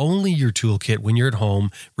use only your toolkit when you're at home,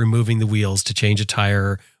 removing the wheels to change a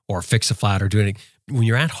tire or fix a flat or do anything. When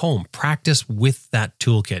you're at home, practice with that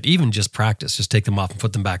toolkit, even just practice, just take them off and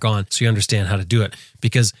put them back on so you understand how to do it,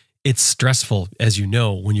 because it's stressful, as you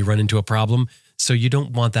know, when you run into a problem. So you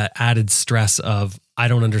don't want that added stress of, I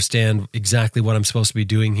don't understand exactly what I'm supposed to be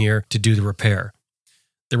doing here to do the repair.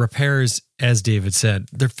 The repairs, as David said,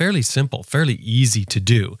 they're fairly simple, fairly easy to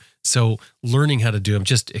do. So learning how to do them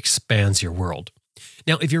just expands your world.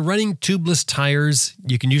 Now, if you're running tubeless tires,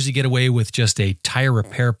 you can usually get away with just a tire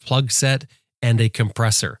repair plug set and a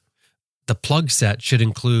compressor. The plug set should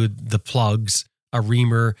include the plugs, a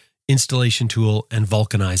reamer, installation tool, and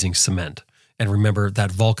vulcanizing cement. And remember,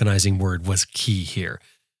 that vulcanizing word was key here.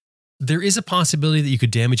 There is a possibility that you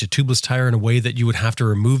could damage a tubeless tire in a way that you would have to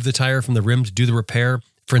remove the tire from the rim to do the repair.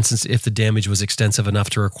 For instance, if the damage was extensive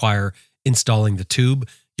enough to require installing the tube,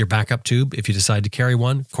 your backup tube, if you decide to carry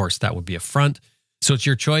one, of course, that would be a front. So it's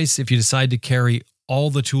your choice if you decide to carry all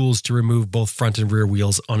the tools to remove both front and rear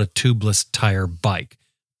wheels on a tubeless tire bike.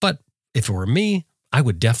 But if it were me, I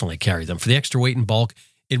would definitely carry them. For the extra weight and bulk,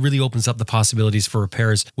 it really opens up the possibilities for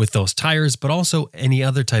repairs with those tires, but also any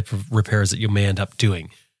other type of repairs that you may end up doing.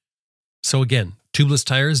 So again, tubeless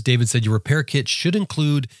tires, David said your repair kit should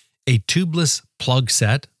include a tubeless plug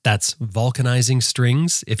set, that's vulcanizing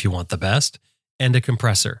strings if you want the best, and a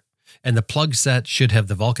compressor. And the plug set should have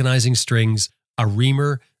the vulcanizing strings, a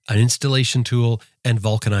reamer, an installation tool, and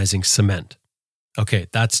vulcanizing cement. Okay,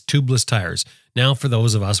 that's tubeless tires. Now for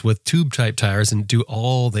those of us with tube-type tires and do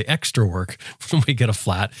all the extra work when we get a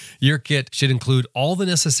flat, your kit should include all the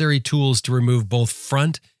necessary tools to remove both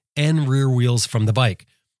front and rear wheels from the bike.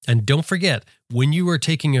 And don't forget, when you are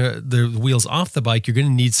taking the wheels off the bike, you're going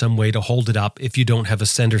to need some way to hold it up if you don't have a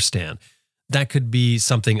center stand. That could be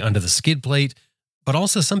something under the skid plate, but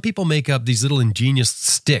also some people make up these little ingenious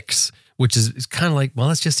sticks, which is kind of like, well,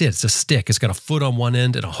 that's just it. It's a stick. It's got a foot on one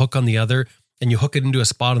end and a hook on the other, and you hook it into a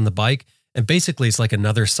spot on the bike. And basically, it's like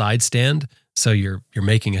another side stand. So you're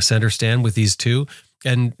making a center stand with these two.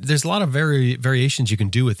 And there's a lot of variations you can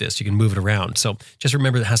do with this. You can move it around. So just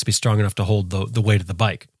remember that it has to be strong enough to hold the weight of the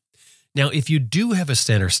bike. Now, if you do have a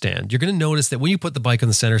center stand, you're going to notice that when you put the bike on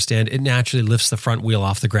the center stand, it naturally lifts the front wheel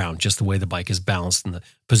off the ground, just the way the bike is balanced in the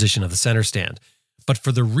position of the center stand. But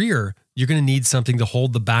for the rear, you're going to need something to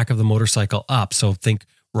hold the back of the motorcycle up. So think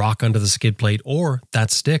rock under the skid plate or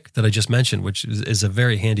that stick that I just mentioned, which is a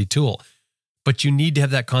very handy tool. But you need to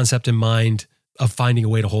have that concept in mind of finding a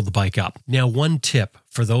way to hold the bike up. Now, one tip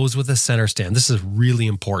for those with a center stand, this is really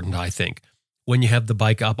important, I think. When you have the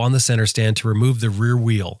bike up on the center stand to remove the rear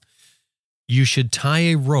wheel, you should tie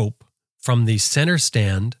a rope from the center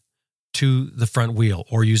stand to the front wheel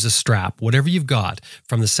or use a strap, whatever you've got,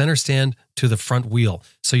 from the center stand to the front wheel.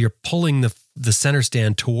 So you're pulling the center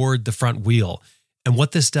stand toward the front wheel. And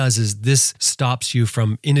what this does is this stops you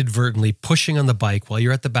from inadvertently pushing on the bike while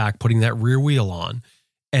you're at the back, putting that rear wheel on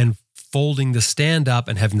and folding the stand up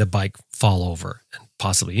and having the bike fall over and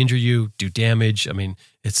possibly injure you, do damage. I mean,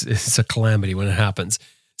 it's a calamity when it happens.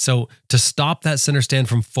 So to stop that center stand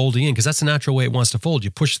from folding in, because that's the natural way it wants to fold, you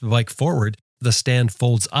push the bike forward, the stand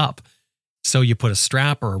folds up. So you put a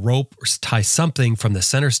strap or a rope or tie something from the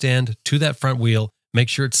center stand to that front wheel, make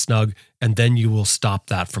sure it's snug, and then you will stop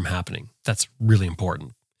that from happening. That's really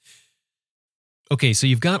important. Okay, so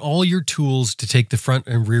you've got all your tools to take the front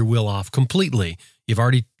and rear wheel off completely. You've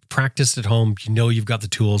already practiced at home. You know you've got the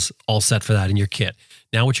tools all set for that in your kit.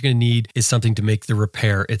 Now what you're going to need is something to make the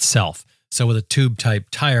repair itself. So with a tube type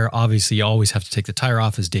tire, obviously you always have to take the tire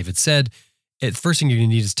off, as David said. The first thing you're going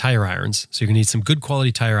to need is tire irons. So you're going to need some good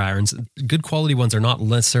quality tire irons. Good quality ones are not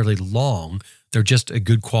necessarily long. They're just a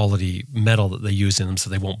good quality metal that they use in them so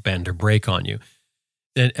they won't bend or break on you.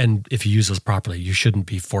 And if you use those properly, you shouldn't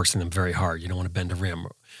be forcing them very hard. You don't want to bend a rim.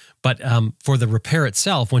 But for the repair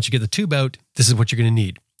itself, once you get the tube out, this is what you're going to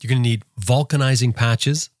need. You're going to need vulcanizing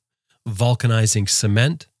patches, vulcanizing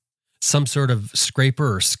cement, some sort of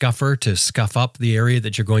scraper or scuffer to scuff up the area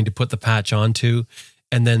that you're going to put the patch onto,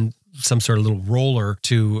 and then some sort of little roller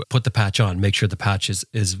to put the patch on, make sure the patch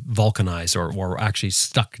is vulcanized or actually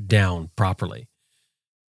stuck down properly.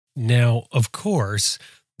 Now, of course,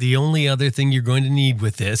 the only other thing you're going to need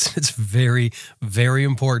with this, it's very, very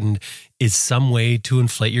important, is some way to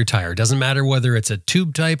inflate your tire. It doesn't matter whether it's a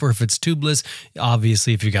tube type or if it's tubeless.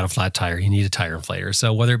 Obviously, if you've got a flat tire, you need a tire inflator.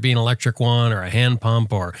 So whether it be an electric one or a hand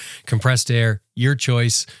pump or compressed air, your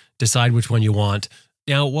choice, decide which one you want.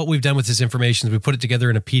 Now, what we've done with this information is we put it together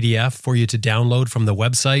in a PDF for you to download from the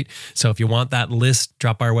website. So if you want that list,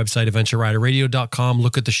 drop by our website, adventureriderradio.com,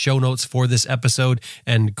 look at the show notes for this episode,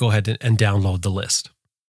 and go ahead and download the list.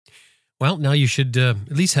 Well, now you should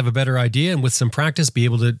at least have a better idea, and with some practice, be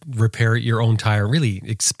able to repair your own tire. Really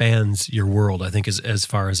expands your world, I think, as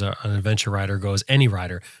far as an adventure rider goes, any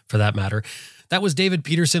rider for that matter. That was David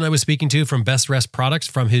Petersen I was speaking to from Best Rest Products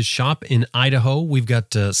from his shop in Idaho. We've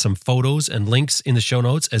got some photos and links in the show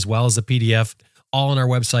notes, as well as the PDF, all on our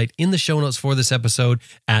website in the show notes for this episode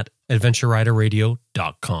at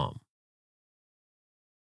adventureriderradio.com.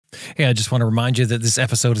 Hey, I just want to remind you that this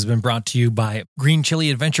episode has been brought to you by Green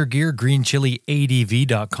Chili Adventure Gear,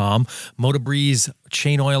 greenchiliadv.com, Motobreeze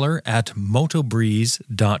Chain Oiler at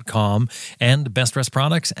motobreeze.com, and Best Rest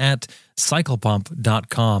Products at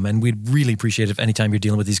cyclepump.com. And we'd really appreciate it if anytime you're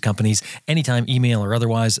dealing with these companies, anytime email or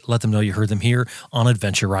otherwise, let them know you heard them here on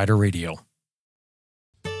Adventure Rider Radio.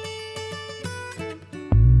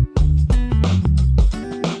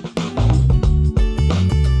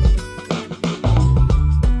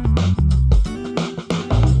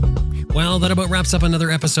 Well, that about wraps up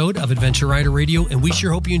another episode of Adventure Rider Radio, and we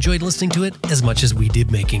sure hope you enjoyed listening to it as much as we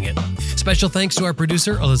did making it. Special thanks to our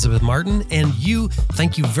producer, Elizabeth Martin, and you,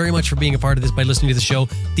 thank you very much for being a part of this by listening to the show.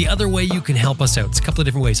 The other way you can help us out, it's a couple of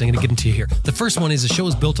different ways. I'm going to get into you here. The first one is the show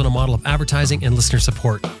is built on a model of advertising and listener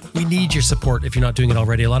support. We need your support if you're not doing it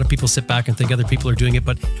already. A lot of people sit back and think other people are doing it,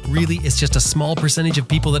 but really it's just a small percentage of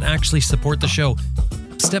people that actually support the show.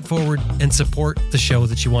 Step forward and support the show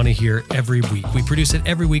that you want to hear every week. We produce it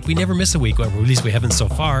every week. We never miss a week, or at least we haven't so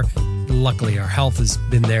far. Luckily, our health has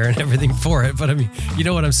been there and everything for it. But I mean, you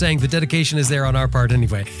know what I'm saying? The dedication is there on our part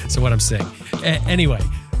anyway. So what I'm saying. Anyway,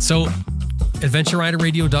 so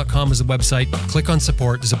AdventureRiderRadio.com is the website. Click on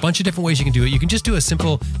support. There's a bunch of different ways you can do it. You can just do a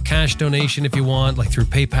simple cash donation if you want, like through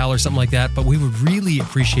PayPal or something like that. But we would really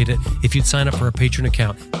appreciate it if you'd sign up for a patron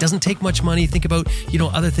account. It doesn't take much money. Think about,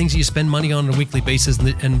 other things that you spend money on a weekly basis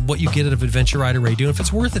and what you get out of Adventure Rider Radio. And if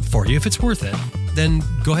it's worth it for you, then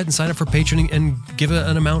go ahead and sign up for patroning and give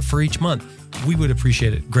an amount for each month. We would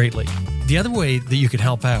appreciate it greatly. The other way that you could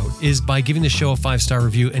help out is by giving the show a 5-star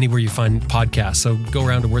review anywhere you find podcasts. So go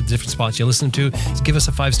around to where the different spots you listen to, give us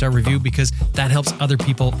a 5-star review because that helps other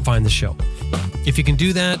people find the show. If you can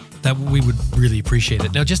do that we would really appreciate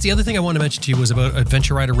it. Now, just the other thing I want to mention to you was about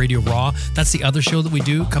Adventure Rider Radio Raw. That's the other show that we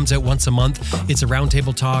do. Comes out once a month. It's a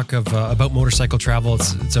roundtable talk about motorcycle travel.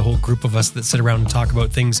 It's a whole group of us that sit around and talk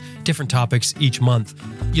about things, different topics each month.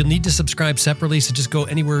 You'll need to subscribe separately, so just go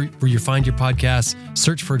anywhere where you find your podcasts,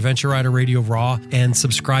 search for Adventure Rider Radio Raw, and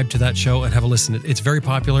subscribe to that show and have a listen. It's very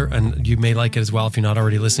popular, and you may like it as well if you're not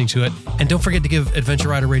already listening to it. And don't forget to give Adventure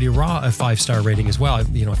Rider Radio Raw a 5-star rating as well. I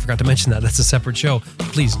forgot to mention that. That's a separate show.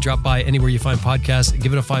 Please drop by anywhere you find podcasts,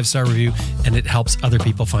 give it a 5-star review, and it helps other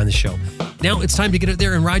people find the show. Now it's time to get out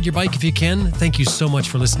there and ride your bike if you can. Thank you so much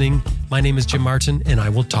for listening. My name is Jim Martin, and I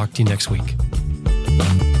will talk to you next week.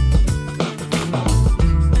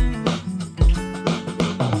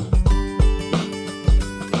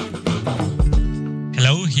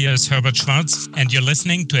 Hello, here's Herbert Schwartz, and you're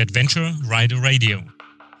listening to Adventure Rider Radio.